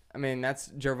 I mean, that's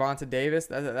Gervonta Davis.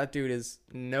 That dude is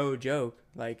no joke.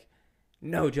 Like,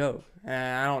 no joke.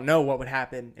 And I don't know what would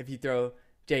happen if you throw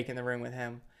Jake in the ring with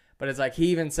him. But it's like he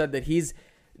even said that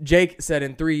Jake said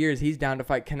in 3 years he's down to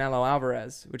fight Canelo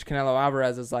Alvarez, which Canelo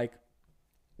Alvarez is like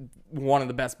one of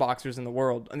the best boxers in the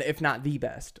world, if not the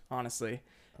best, honestly.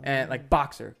 And like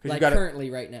boxer. Like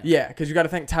currently right now. Yeah, because you got to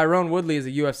think Tyron Woodley is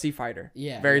a UFC fighter.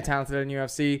 Yeah. Very talented in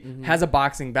UFC. Has a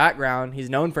boxing background. He's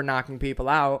known for knocking people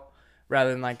out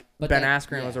rather than like Ben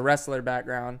Askren was a wrestler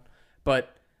background.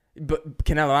 But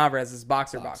Canelo Alvarez is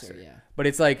boxer. Yeah. But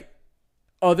it's like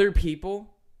other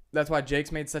people, that's why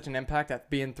Jake's made such an impact at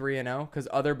being 3-0, because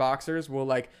other boxers will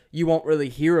like, you won't really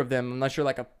hear of them unless you're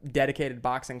like a dedicated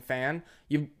boxing fan.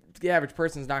 The average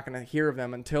person's not going to hear of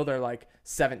them until they're like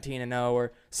 17-0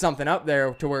 or something up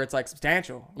there to where it's like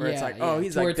substantial, where it's like, oh,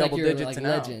 he's like double digits like and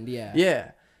legend.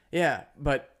 Yeah.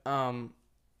 But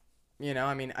you know,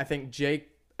 I mean, I think Jake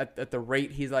at the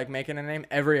rate he's like making a name,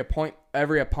 every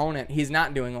opponent, he's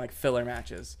not doing like filler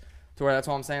matches to where that's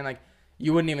what I'm saying. Like,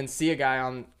 you wouldn't even see a guy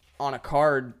on a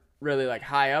card really like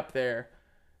high up there,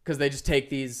 because they just take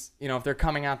these, you know, if they're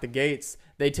coming out the gates,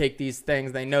 they take these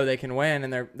things they know they can win,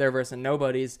 and they're versus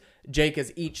nobodies. Jake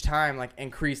has each time like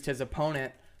increased his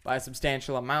opponent by a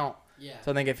substantial amount. Yeah.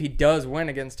 So I think if he does win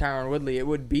against Tyron Woodley, it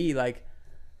would be like,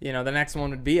 you know, the next one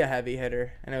would be a heavy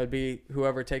hitter, and it would be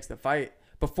whoever takes the fight.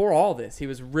 before all this, he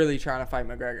was really trying to fight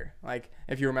McGregor. Like,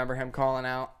 if you remember him calling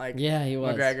out, like, Yeah, he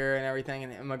was. McGregor and everything,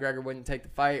 and McGregor wouldn't take the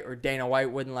fight, or Dana White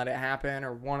wouldn't let it happen,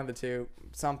 or one of the two,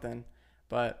 something.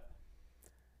 But,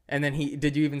 and then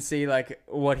did you even see, like,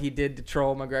 what he did to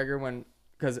troll McGregor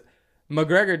because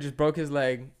McGregor just broke his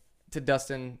leg to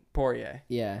Dustin Poirier.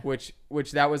 Yeah. Which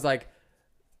that was like,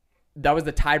 that was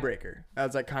the tiebreaker. That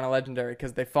was like kind of legendary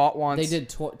because they fought once. They did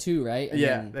two, right? And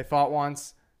yeah, then, they fought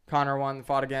once. Conor won,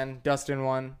 fought again. Dustin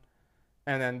won,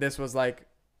 and then this was like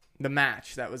the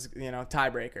match that was,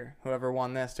 tiebreaker. Whoever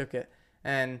won this took it,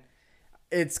 and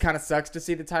it's kind of sucks to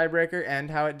see the tiebreaker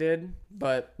end how it did.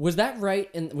 But was that right?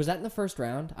 And was that in the first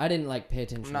round? I didn't like pay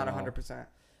attention. Not at all. 100%.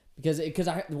 Because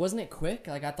wasn't it quick?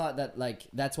 Like, I thought that, like,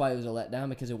 that's why it was a letdown,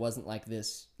 because it wasn't like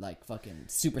this, like, fucking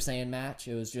Super Saiyan match.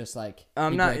 It was just like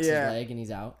he breaks his leg and he's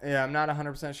out. Yeah, I'm not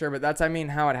 100% sure, but that's how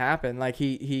it happened. Like,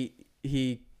 he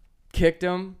kicked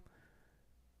him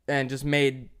and just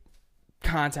made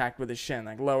contact with his shin,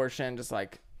 like lower shin, just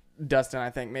like Dustin,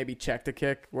 I think, maybe checked the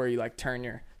kick where you like turn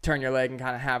your leg and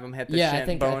kind of have him hit the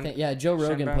shin bone. I think Joe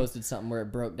Rogan posted something where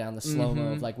it broke down the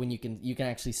slow-mo of like when you can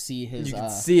actually see his. You can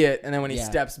see it, and then when he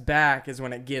steps back is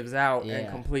when it gives out and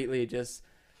completely just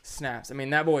snaps. I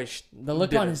mean, that boy. The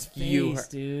look on his face,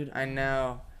 dude. I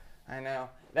know.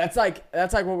 That's like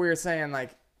what we were saying.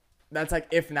 Like, that's like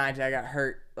if Nigel got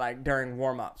hurt like during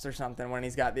warm-ups or something when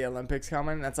he's got the Olympics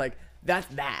coming. That's like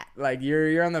that. Like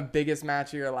you're on the biggest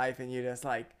match of your life and you just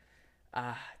like,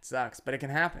 it sucks, but it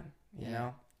can happen. You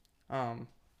know. And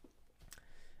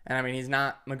I mean,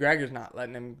 McGregor's not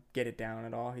letting him get it down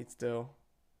at all. He's still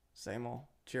same old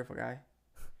cheerful guy.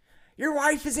 Your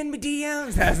wife is in my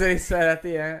DMs. That's what he said at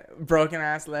the end. Broken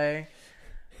ass leg.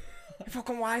 Your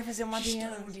fucking wife is in my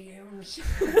DMs.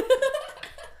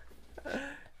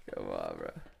 Come on,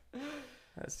 bro.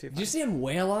 That's too funny. Did you see him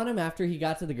wail on him after he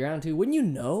got to the ground too? Wouldn't you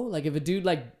know? Like, if a dude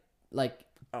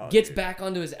gets back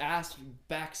onto his ass,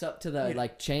 backs up to the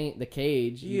the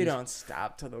cage. You don't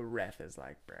stop till the ref is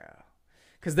like, bro.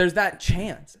 Because there's that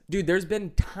chance. Dude, there's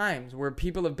been times where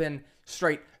people have been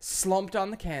straight slumped on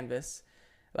the canvas,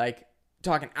 like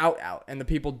talking out, and the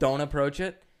people don't approach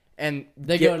it. And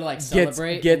they go to like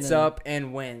celebrate. Gets up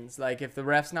and wins. Like, if the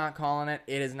ref's not calling it,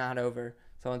 it is not over.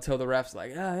 So until the ref's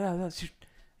like, that's,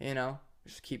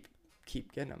 just keep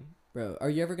getting them. Bro, are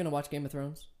you ever going to watch Game of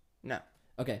Thrones? No.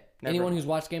 Okay. Never. Anyone who's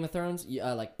watched Game of Thrones,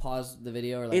 pause the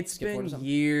video or it's skip forward or something. It's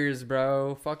been years,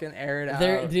 bro. Fucking air it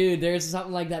out. Dude, there's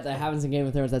something like that happens in Game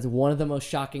of Thrones. That's one of the most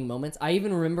shocking moments. I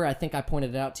even remember, I think I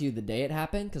pointed it out to you the day it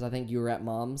happened, because I think you were at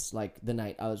Mom's, like, the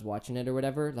night I was watching it or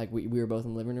whatever. Like, we were both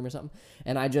in the living room or something.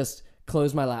 And I just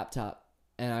closed my laptop,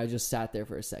 and I just sat there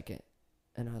for a second.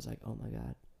 And I was like, oh, my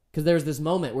God. Because there was this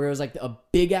moment where it was, like, a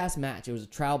big-ass match. It was a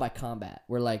trial by combat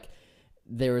where, like,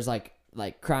 there was,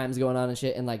 like crimes going on and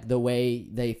shit, and like the way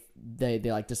they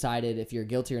like decided if you're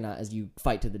guilty or not is you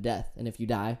fight to the death, and if you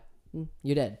die,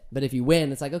 you're dead. But if you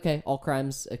win, it's like, okay, all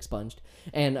crimes expunged.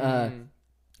 And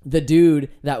the dude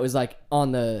that was like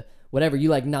on the whatever, you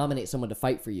like nominate someone to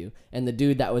fight for you, and the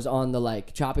dude that was on the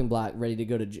like chopping block ready to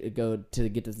go to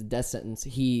get to the death sentence,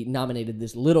 he nominated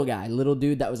this little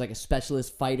dude that was like a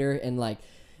specialist fighter and like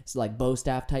it's like bow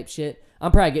staff type shit.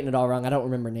 I'm probably getting it all wrong. I don't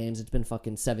remember names. It's been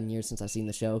fucking 7 years since I've seen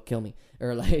the show. Kill me.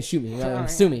 Or like, shoot me.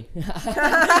 Sue me.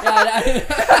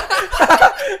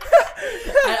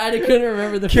 I couldn't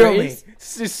remember the phrase. Kill me.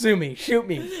 Sue me. Shoot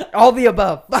me. All the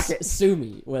above. Fuck it. Sue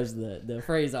me was the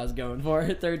phrase I was going for.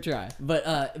 Third try.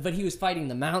 But he was fighting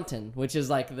the Mountain, which is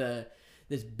like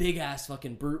this big ass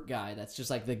fucking brute guy that's just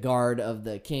like the guard of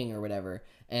the king or whatever.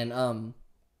 And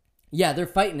yeah, they're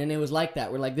fighting, and it was like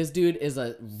that. Where like this dude is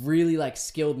a really like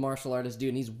skilled martial artist dude,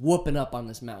 and he's whooping up on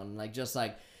this Mountain, like just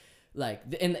like,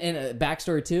 and a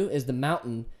backstory too is the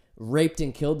Mountain raped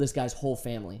and killed this guy's whole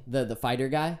family. The fighter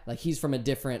guy, like he's from a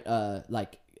different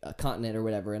continent or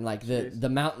whatever, and like the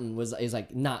Mountain is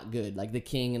like not good. Like the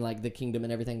king and like the kingdom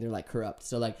and everything, they're like corrupt.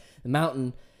 So like the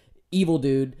Mountain, evil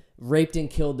dude, raped and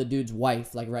killed the dude's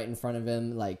wife like right in front of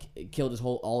him, like killed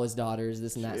all his daughters,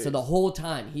 this and that. Jeez. So the whole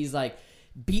time he's like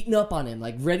beating up on him,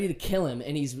 like ready to kill him,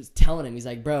 and he's telling him, he's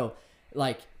like, bro,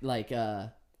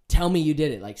 tell me you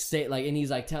did it, like say, like, and he's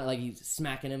like he's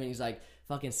smacking him, and he's like,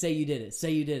 fucking say you did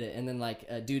it, and then like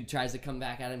a dude tries to come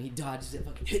back at him, he dodges it,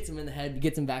 fucking hits him in the head,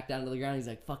 gets him back down to the ground, he's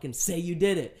like, fucking say you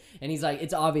did it, and he's like,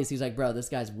 it's obvious, he's like, bro, this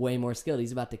guy's way more skilled,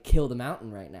 he's about to kill the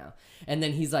Mountain right now, and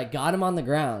then he's like, got him on the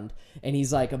ground, and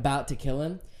he's like about to kill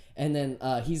him, and then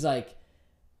he's like,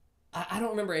 I don't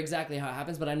remember exactly how it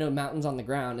happens, but I know mountain's on the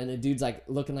ground and a dude's like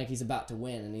looking like he's about to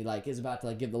win, and he like is about to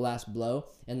like give the last blow,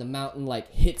 and the mountain like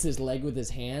hits his leg with his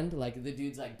hand, like the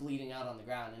dude's like bleeding out on the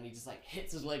ground, and he just like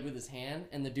hits his leg with his hand,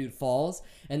 and the dude falls,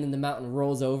 and then the mountain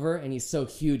rolls over, and he's so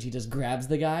huge he just grabs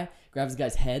the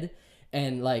guy's head,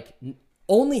 and like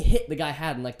only hit the guy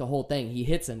had in like the whole thing. He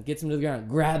hits him, gets him to the ground,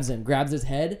 grabs his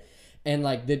head. And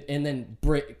like and then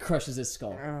crushes his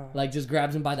skull, like just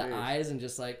grabs him by the eyes and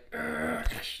just like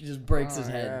just breaks his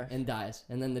head and dies.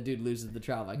 And then the dude loses the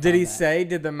trial.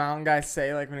 Did the mountain guy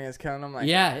say like when he was killing him, like,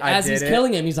 yeah, as he's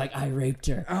killing him, he's like, I raped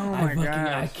her. Oh my god,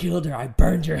 I killed her. I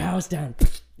burned your house down.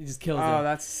 He just kills him. Oh,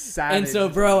 that's sad. And so,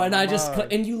 bro, and I just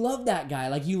and you love that guy,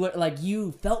 like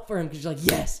you felt for him because you're like,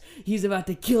 yes, he's about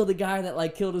to kill the guy that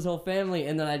like killed his whole family.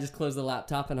 And then I just close the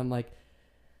laptop and I'm like,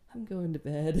 I'm going to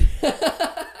bed.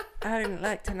 I didn't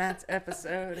like tonight's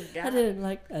episode. I didn't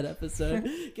like that episode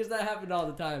because that happened all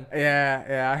the time.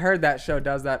 Yeah. I heard that show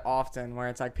does that often, where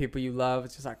it's like people you love,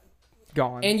 it's just like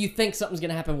gone. And you think something's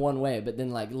gonna happen one way, but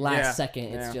then like last second,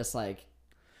 it's just like.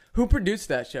 Who produced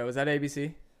that show? Is that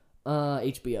ABC?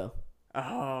 HBO.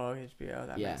 Oh, HBO.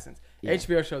 That makes sense. Yeah.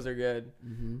 HBO shows are good.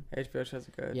 Mm-hmm. HBO shows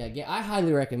are good. Yeah, I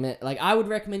highly recommend. Like, I would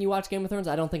recommend you watch Game of Thrones.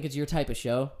 I don't think it's your type of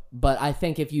show, but I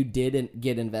think if you did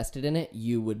get invested in it,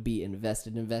 you would be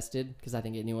invested. Because I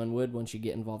think anyone would once you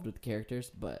get involved with the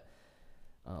characters. But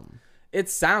it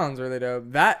sounds really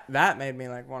dope. That made me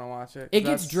like want to watch it. It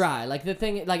gets dry. Like the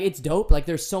thing, like it's dope. Like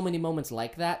there's so many moments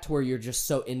like that to where you're just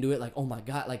so into it. Like, oh my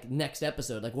god, like next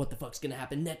episode, like what the fuck's gonna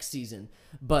happen next season?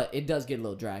 But it does get a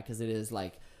little dry because it is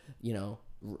like, you know,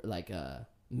 like a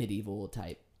medieval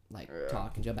type like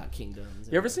talking about kingdoms.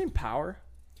 You ever seen Power?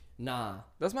 Nah,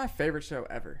 that's my favorite show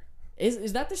ever.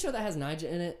 Is that the show that has Nigel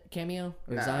in it, cameo?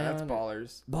 Or nah, Zion? That's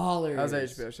Ballers. Ballers. That was an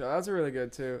HBO show. That was a really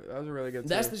good too.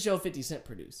 That's the show 50 Cent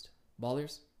produced.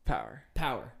 Ballers? Power.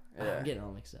 Yeah. I'm getting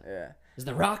all mixed up. Yeah. Is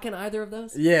The Rock in either of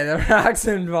those? Yeah, The Rock's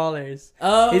in Ballers.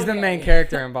 Oh, he's the main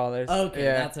character in Ballers. Okay,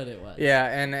 that's what it was. Yeah,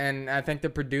 and I think the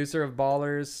producer of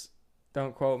Ballers,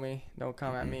 don't quote me, don't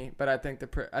come at me, but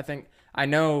I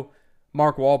know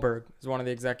Mark Wahlberg is one of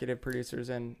the executive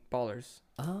producers in Ballers.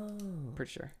 Oh.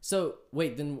 Pretty sure. So,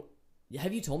 wait, then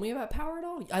have you told me about Power at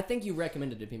all? I think you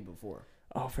recommended it to me before.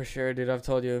 Oh, for sure, dude. I've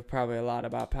told you probably a lot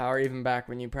about Power. Even back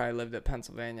when you probably lived at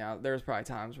Pennsylvania, there was probably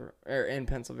times in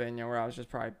Pennsylvania where I was just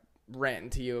probably ranting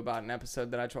to you about an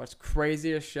episode that I watched.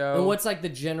 Craziest show. And what's like the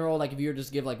general, like if you were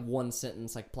just give like one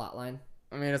sentence, like plot line?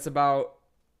 I mean, it's about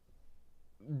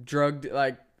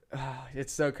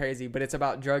it's so crazy, but it's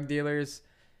about drug dealers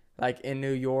like in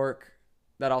New York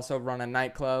that also run a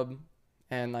nightclub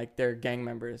and like they're gang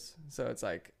members. So it's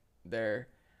like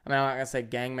I'm not gonna say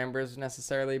gang members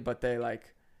necessarily, but they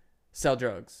like sell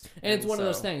drugs. And it's one of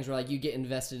those things where like you get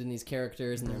invested in these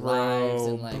characters and their lives,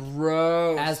 and like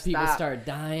as people start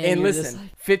dying. And listen,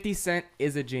 like, 50 Cent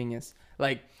is a genius.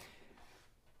 Like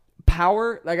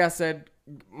Power, like I said,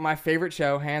 my favorite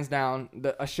show, hands down.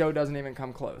 A show doesn't even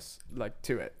come close like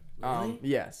to it. Really?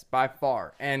 Yes, by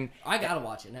far. And I gotta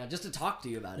watch it now just to talk to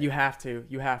you about it. You have to,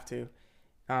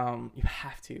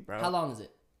 bro. How long is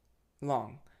it?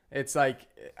 Long. It's like,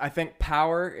 I think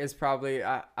Power is probably,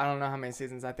 I don't know how many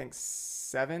seasons. I think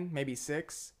 7, maybe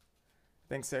 6. I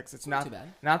think 6. It's not too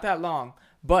bad. Not that long.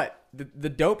 But the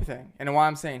dope thing, and why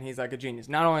I'm saying he's like a genius,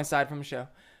 not only aside from the show,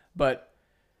 but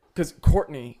because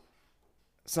Courtney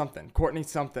something,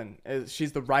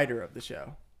 she's the writer of the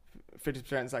show.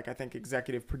 50% is like, I think,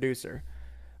 executive producer.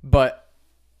 But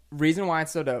reason why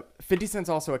it's so dope, 50 Cent's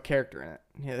also a character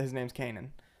in it. His name's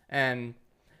Kanan. And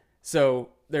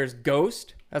so there's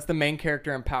Ghost, that's the main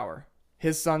character in Power.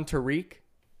 His son Tariq,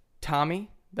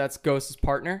 Tommy, that's Ghost's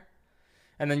partner.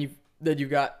 And then you've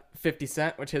got 50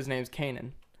 Cent, which his name's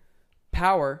Kanan.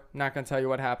 Power, not going to tell you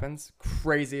what happens.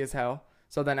 Crazy as hell.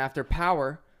 So then after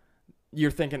Power,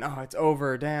 you're thinking, oh, it's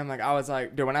over. Damn. Like, I was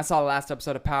like, dude, when I saw the last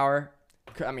episode of Power,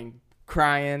 I mean,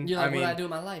 crying. You're like, what do I do with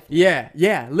my life? Yeah,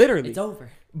 literally. It's over.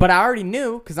 But I already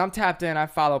knew because I'm tapped in. I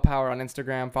follow Power on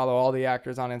Instagram, follow all the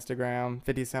actors on Instagram,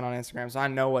 50 Cent on Instagram. So I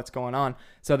know what's going on.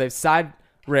 So they've side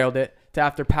railed it to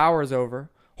after Power's over.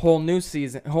 Whole new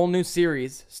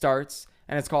series starts.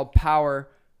 And it's called Power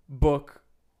Book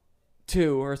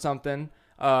 2 or something.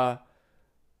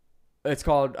 It's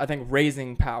called, I think,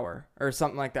 Raising Power or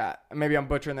something like that. Maybe I'm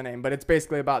butchering the name. But it's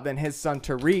basically about then his son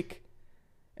Tariq.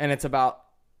 And it's about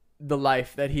the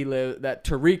life that that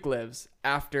Tariq lives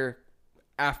after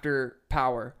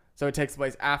Power. So it takes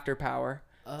place after Power.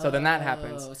 So then that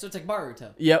happens. So it's like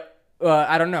Baruto. Yep.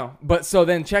 I don't know. But so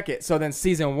then check it. So then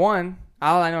season 1,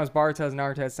 all I know is Baruto's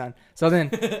Naruto's son. So then,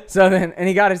 and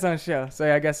he got his own show. So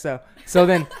yeah, I guess so. So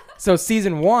then, so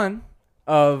season 1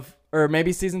 of or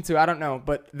maybe season 2. I don't know,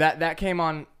 but that came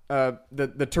on the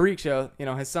Tariq show. You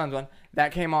know, his son's one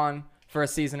that came on for a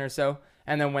season or so,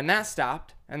 and then when that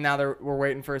stopped, and now we're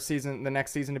waiting for the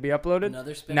next season to be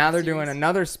uploaded. Now they're doing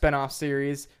another spinoff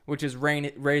series, which is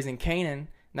Raising Kanan.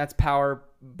 And that's Power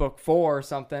Book 4 or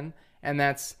something, and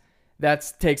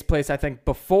that takes place, I think,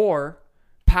 before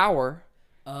Power,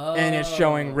 and it's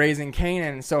showing Raising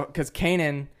Kanan. So because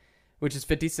Kanan, which is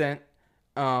 50 Cent,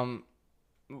 him,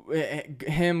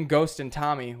 Ghost, and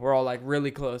Tommy were all like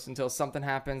really close until something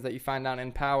happens that you find out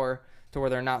in Power to where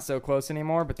they're not so close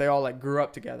anymore, but they all like grew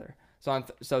up together.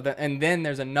 And then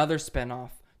there's another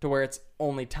spinoff to where it's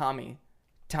only Tommy.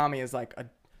 Tommy is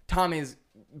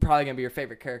probably gonna be your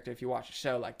favorite character if you watch the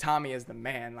show. Like Tommy is the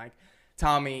man. Like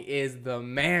Tommy is the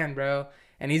man, bro.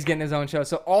 And he's getting his own show.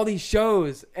 So all these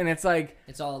shows, and it's like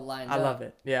it's all lined up. I love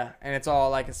it. Yeah, and it's all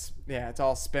like it's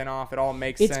all spinoff. It all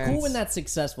makes sense. It's cool when that's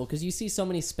successful because you see so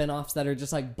many spinoffs that are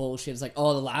just like bullshit. It's like,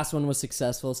 oh, the last one was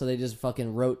successful, so they just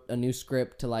fucking wrote a new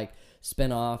script to like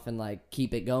spin off and like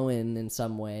keep it going in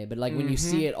some way. But like when you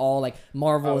see it all, like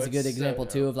Marvel is a good example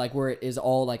too of like where it is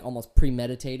all like almost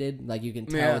premeditated. Like you can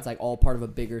tell it's like all part of a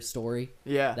bigger story.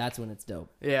 Yeah, that's when it's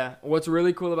dope. Yeah, what's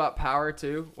really cool about Power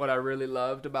too, what I really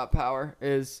loved about Power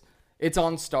is it's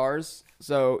on Stars.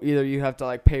 So either you have to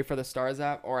like pay for the Stars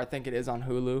app, or I think it is on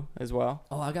Hulu as well.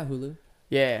 Oh, I got Hulu.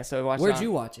 Yeah, so where'd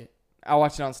you watch it? I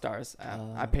watched it on Stars.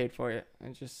 I paid for it.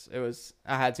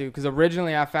 I had to, because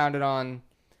originally I found it on.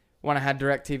 When I had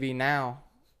DirecTV Now,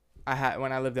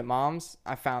 when I lived at Mom's,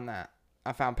 I found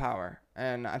Power,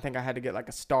 and I think I had to get like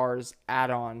a Stars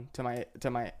add-on to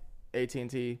my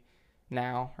AT&T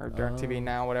Now or DirecTV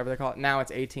Now, whatever they call it. Now it's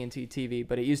AT&T TV,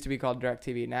 but it used to be called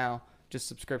DirecTV Now, just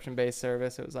subscription-based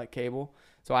service. It was like cable,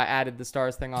 so I added the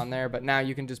Stars thing on there. But now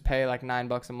you can just pay like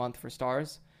 $9 a month for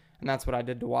Stars, and that's what I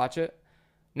did to watch it.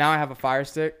 Now I have a Fire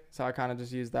Stick, so I kind of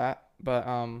just use that. But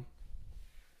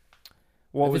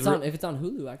if it's on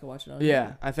Hulu, I can watch it on Hulu.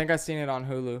 Yeah, I think I've seen it on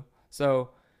Hulu. So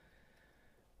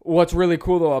what's really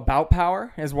cool, though, about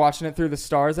Power is watching it through the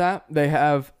Stars app. They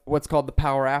have what's called the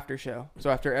Power After Show. So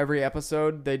after every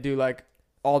episode, they do like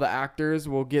all the actors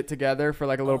will get together for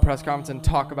like a little press conference and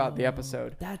talk about the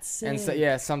episode. That's sick. And so,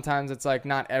 yeah, sometimes it's like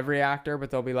not every actor,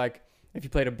 but they'll be like, if you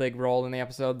played a big role in the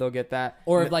episode, they'll get that.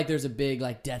 Or if like there's a big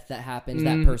like death that happens,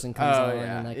 that person comes on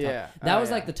and like that was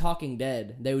like the Talking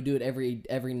Dead. They would do it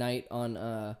every night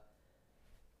on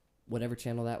whatever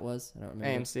channel that was. I don't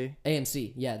remember.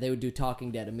 AMC. Yeah, they would do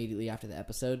Talking Dead immediately after the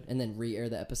episode and then re-air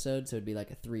the episode, so it'd be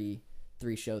like a three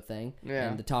show thing. Yeah.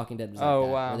 And the Talking Dead was like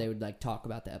that, where they would like talk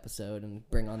about the episode and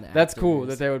bring on the actors. That's cool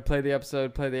that they would play the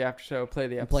episode, play the after show, play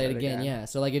the episode, play it again. Yeah.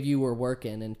 So like if you were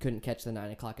working and couldn't catch the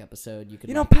 9:00 episode, you could.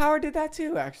 You know, Power did that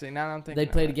too. Actually, now that I'm thinking,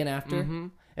 they'd play it again after. Mm-hmm.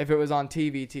 If it was on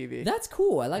TV. That's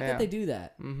cool. I like that they do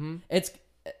that. Mm-hmm.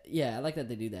 I like that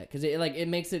they do that because it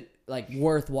makes it like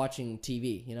worth watching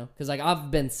TV. You know, because like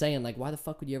I've been saying like, why the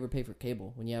fuck would you ever pay for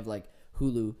cable when you have like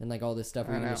Hulu and like all this stuff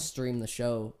where you can just stream the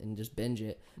show and just binge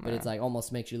it, but it's like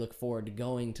almost makes you look forward to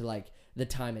going to like the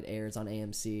time it airs on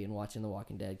AMC and watching The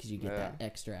Walking Dead because you get that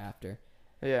extra after.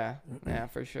 Yeah,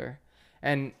 for sure.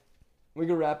 And we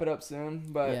could wrap it up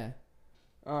soon, but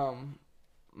what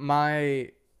was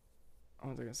I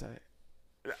gonna say?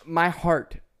 My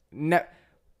heart,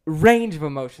 range of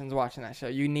emotions watching that show.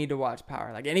 You need to watch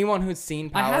Power. Like anyone who's seen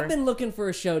Power. I have been looking for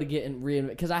a show to get in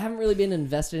because I haven't really been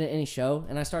invested in any show,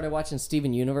 and I started watching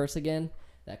Steven Universe again,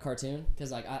 that cartoon,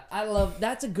 because like I love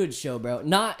that's a good show, bro.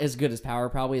 Not as good as Power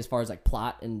probably as far as like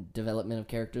plot and development of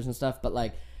characters and stuff, but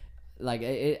like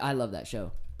I love that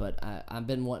show. But I've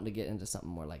been wanting to get into something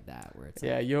more like that where it's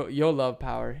you'll love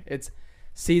Power. It's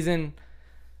season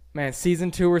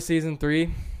 2 or season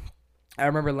 3. I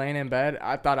remember laying in bed.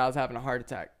 I thought I was having a heart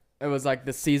attack. It was like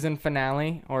the season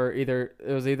finale, or either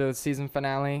the season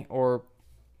finale or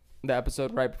the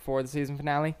episode right before the season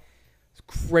finale. It's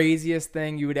the craziest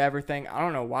thing you would ever think. I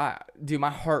don't know why. Dude, my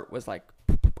heart was like,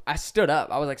 I stood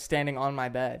up. I was like standing on my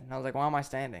bed. And I was like, why am I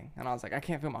standing? And I was like, I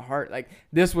can't feel my heart. Like,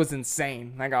 this was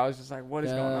insane. Like, I was just like, what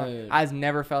is going on? I've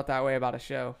never felt that way about a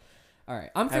show. All right.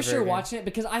 I'm for sure watching it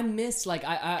because I miss, like,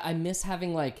 I miss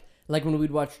having, like when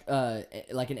we'd watch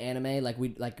like an anime, like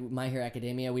we'd like My Hero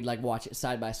Academia, we'd like watch it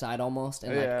side by side almost,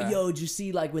 and like, yo, did you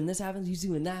see like when this happens? You see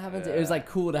when that happens? It was like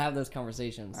cool to have those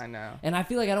conversations. I know. And I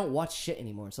feel like I don't watch shit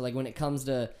anymore. So like when it comes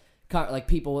to like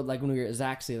people, like when we were at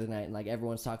Zach's the other night, and like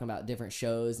everyone's talking about different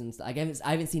shows, and like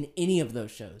I haven't seen any of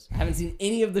those shows. I haven't seen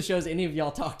any of the shows any of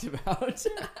y'all talked about.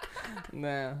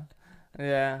 No.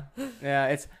 Yeah.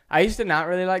 I used to not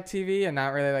really like TV and not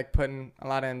really like putting a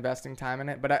lot of investing time in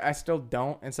it, but I still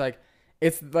don't. It's like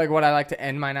it's like what I like to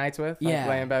end my nights with. Like Yeah.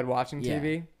 lay in bed watching Yeah.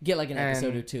 TV. Get like an episode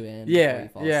And- or two in. Yeah, before you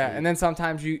fall yeah. asleep. And then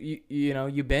sometimes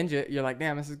you binge it. You're like,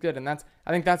 damn, this is good. And I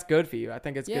think that's good for you. I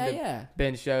think it's good to yeah.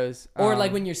 binge shows. Or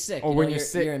like when you're sick. or you when know, you're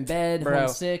sick, you're in bed, bro.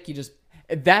 homesick. You just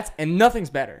and nothing's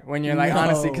better when you're like,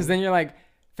 honestly, No. because then you're like,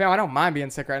 fam, I don't mind being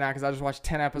sick right now because I just watched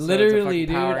 10 episodes. literally, of fucking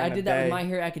dude. Power I in a did that day. with My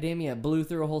Hero Academia. Blew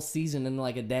through a whole season in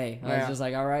like a day. I was Yeah. just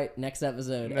like, all right, next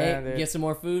episode. Man, Hey, dude. get some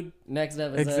more food. Next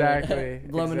episode. Exactly,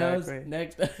 Blow my nose. exactly.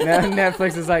 Next. Now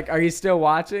Netflix is like, are you still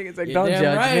watching? It's like, You're don't damn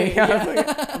judge right, me. I was yeah.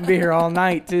 like, I'll be here all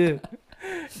night too.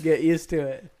 Get used to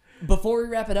it. Before we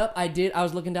wrap it up, I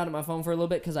was looking down at my phone for a little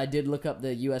bit because I did look up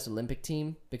the U.S. Olympic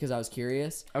team because I was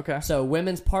curious. Okay. So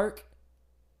women's park,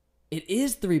 it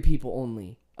is 3 people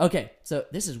only. Okay, so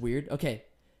this is weird. Okay,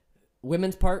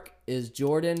 women's park is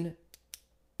Jordan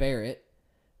Barrett,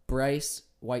 Bryce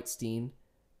Whitestein,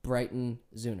 Brighton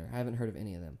Zuner. I haven't heard of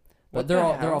any of them, but What they're the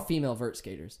all hell? female vert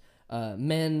skaters.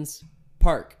 Men's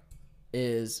park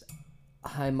is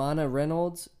Hymana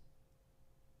Reynolds.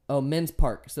 Oh, men's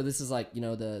park. So this is like, you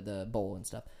know, the bowl and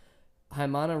stuff.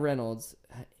 Hymana Reynolds.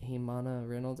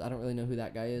 I don't really know who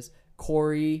that guy is.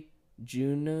 Corey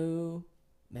Juno.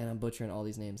 Man, I'm butchering all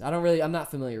these names. I'm not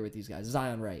familiar with these guys.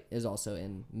 Zion Wright is also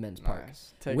in men's park.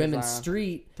 Nice. Take Women's his Zion.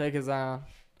 street. Take his Zion.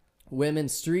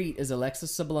 Women's street is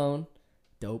Alexis Sablone.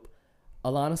 Dope.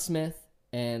 Alana Smith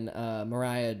and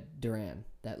Mariah Duran.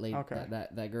 That lady, Okay.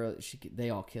 that girl,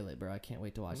 they all kill it, bro. I can't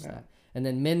wait to watch Yeah. that. And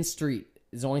then men's street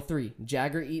is only 3: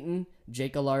 Jagger Eaton,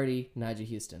 Jake Alardi, Nigel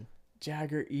Houston.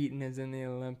 Jagger Eaton is in the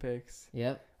Olympics.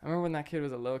 Yep. I remember when that kid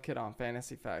was a little kid on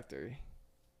Fantasy Factory.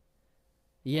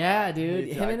 Yeah, dude.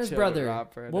 He, Him like, and his chilled with brother.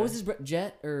 Rob for a What day. was his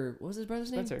Jet or what was his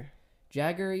brother's name? Spencer.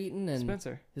 Jagger Eaton and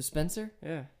Spencer. his Spencer.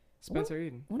 Yeah. Spencer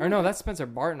Eaton. what Or no, am I- that's Spencer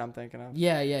Barton I'm thinking of.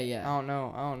 Yeah. I don't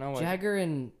know what. Jagger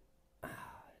and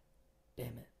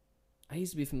damn it, I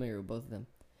used to be familiar with both of them.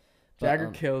 But,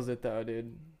 Jagger kills it though,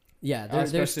 dude. Yeah, they're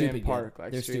Especially stupid in park, good.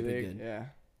 like They're street stupid league. good. Yeah.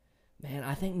 Man,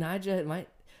 I think Nija might.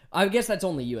 I guess that's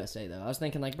only USA though. I was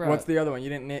thinking like, bro. What's the other one? You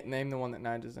didn't name the one that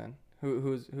Nigel's in.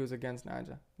 Who's against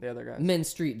Nigel? The other guys. Men's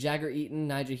Street? Jagger Eaton,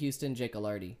 Nigel Houston, Jake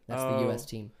Alardi. That's the Oh. U.S.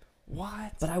 team.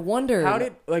 What? But I wonder.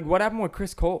 What happened with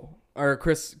Chris Cole or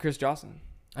Chris Johnson?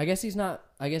 I guess he's not.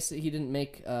 I guess he didn't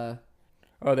make.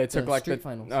 Oh, they took The like street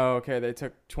finals. Oh, okay. They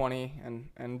took 20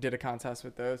 and did a contest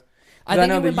with those. I 'Cause think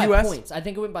know it went the by US points. I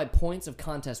think it went by points of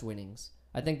contest winnings.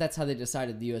 I think that's how they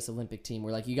decided the U.S. Olympic team,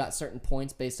 where like you got certain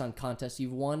points based on contests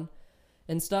you've won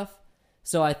and stuff.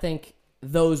 So I think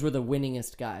those were the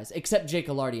winningest guys, except Jake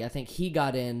Alardi. I think he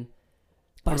got in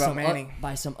by What about Manny?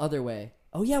 by some other way.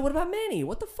 Oh yeah, what about Manny?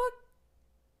 What the fuck?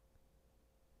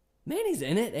 Manny's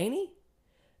in it, ain't he?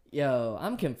 Yo,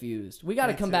 I'm confused. We got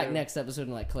to Me come back too. next episode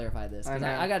and like clarify this I because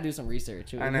know. I got to do some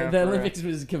research. I know, The for Olympics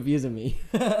was confusing me.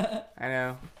 I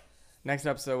know. Next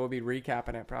episode we'll be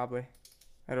recapping it probably.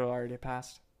 It'll already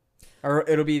passed, or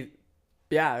it'll be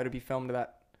filmed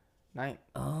that night.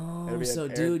 Oh, It'll be so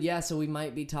aired. dude, yeah, so we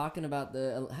might be talking about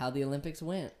how the Olympics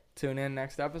went. Tune in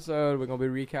next episode. We're gonna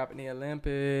be recapping the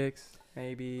Olympics.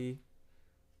 Maybe.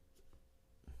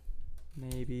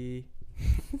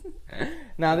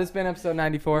 Now this has been episode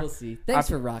 94. We'll see. Thanks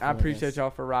for rocking. I with appreciate us. y'all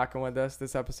for rocking with us.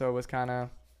 This episode was kind of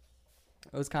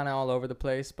all over the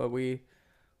place, but we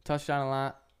touched on a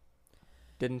lot.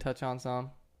 Didn't touch on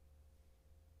some.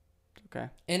 Okay.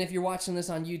 And if you're watching this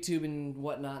on YouTube and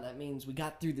whatnot, that means we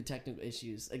got through the technical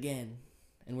issues again,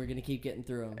 and we're gonna keep getting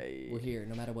through them. Hey. We're here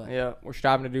no matter what. Yeah, we're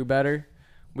striving to do better.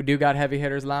 We do got heavy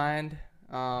hitters lined.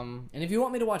 And if you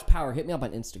want me to watch Power, hit me up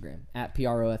on Instagram at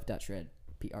prof.shred.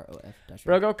 prof.shred.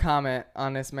 Bro, go comment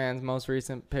on this man's most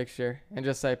recent picture and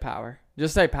just say power.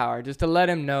 Just say power, just to let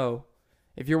him know.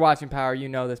 If you're watching Power, you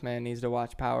know this man needs to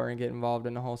watch Power and get involved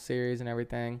in the whole series and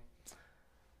everything.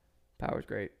 Power's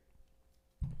great.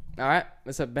 All right,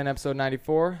 this has been episode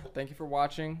 94. Thank you for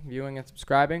watching, viewing, and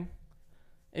subscribing.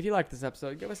 If you like this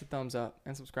episode, give us a thumbs up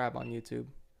and subscribe on YouTube.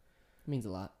 It means a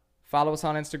lot. Follow us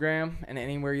on Instagram and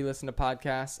anywhere you listen to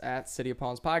podcasts at City of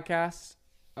Palms Podcast.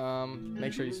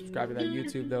 Make sure you subscribe to that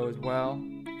YouTube though as well.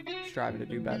 Striving to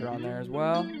do better on there as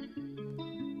well.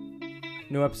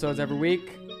 New episodes every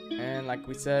week. And like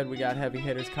we said, we got heavy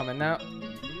hitters coming out.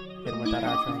 Hit them with that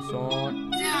outro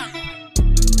song.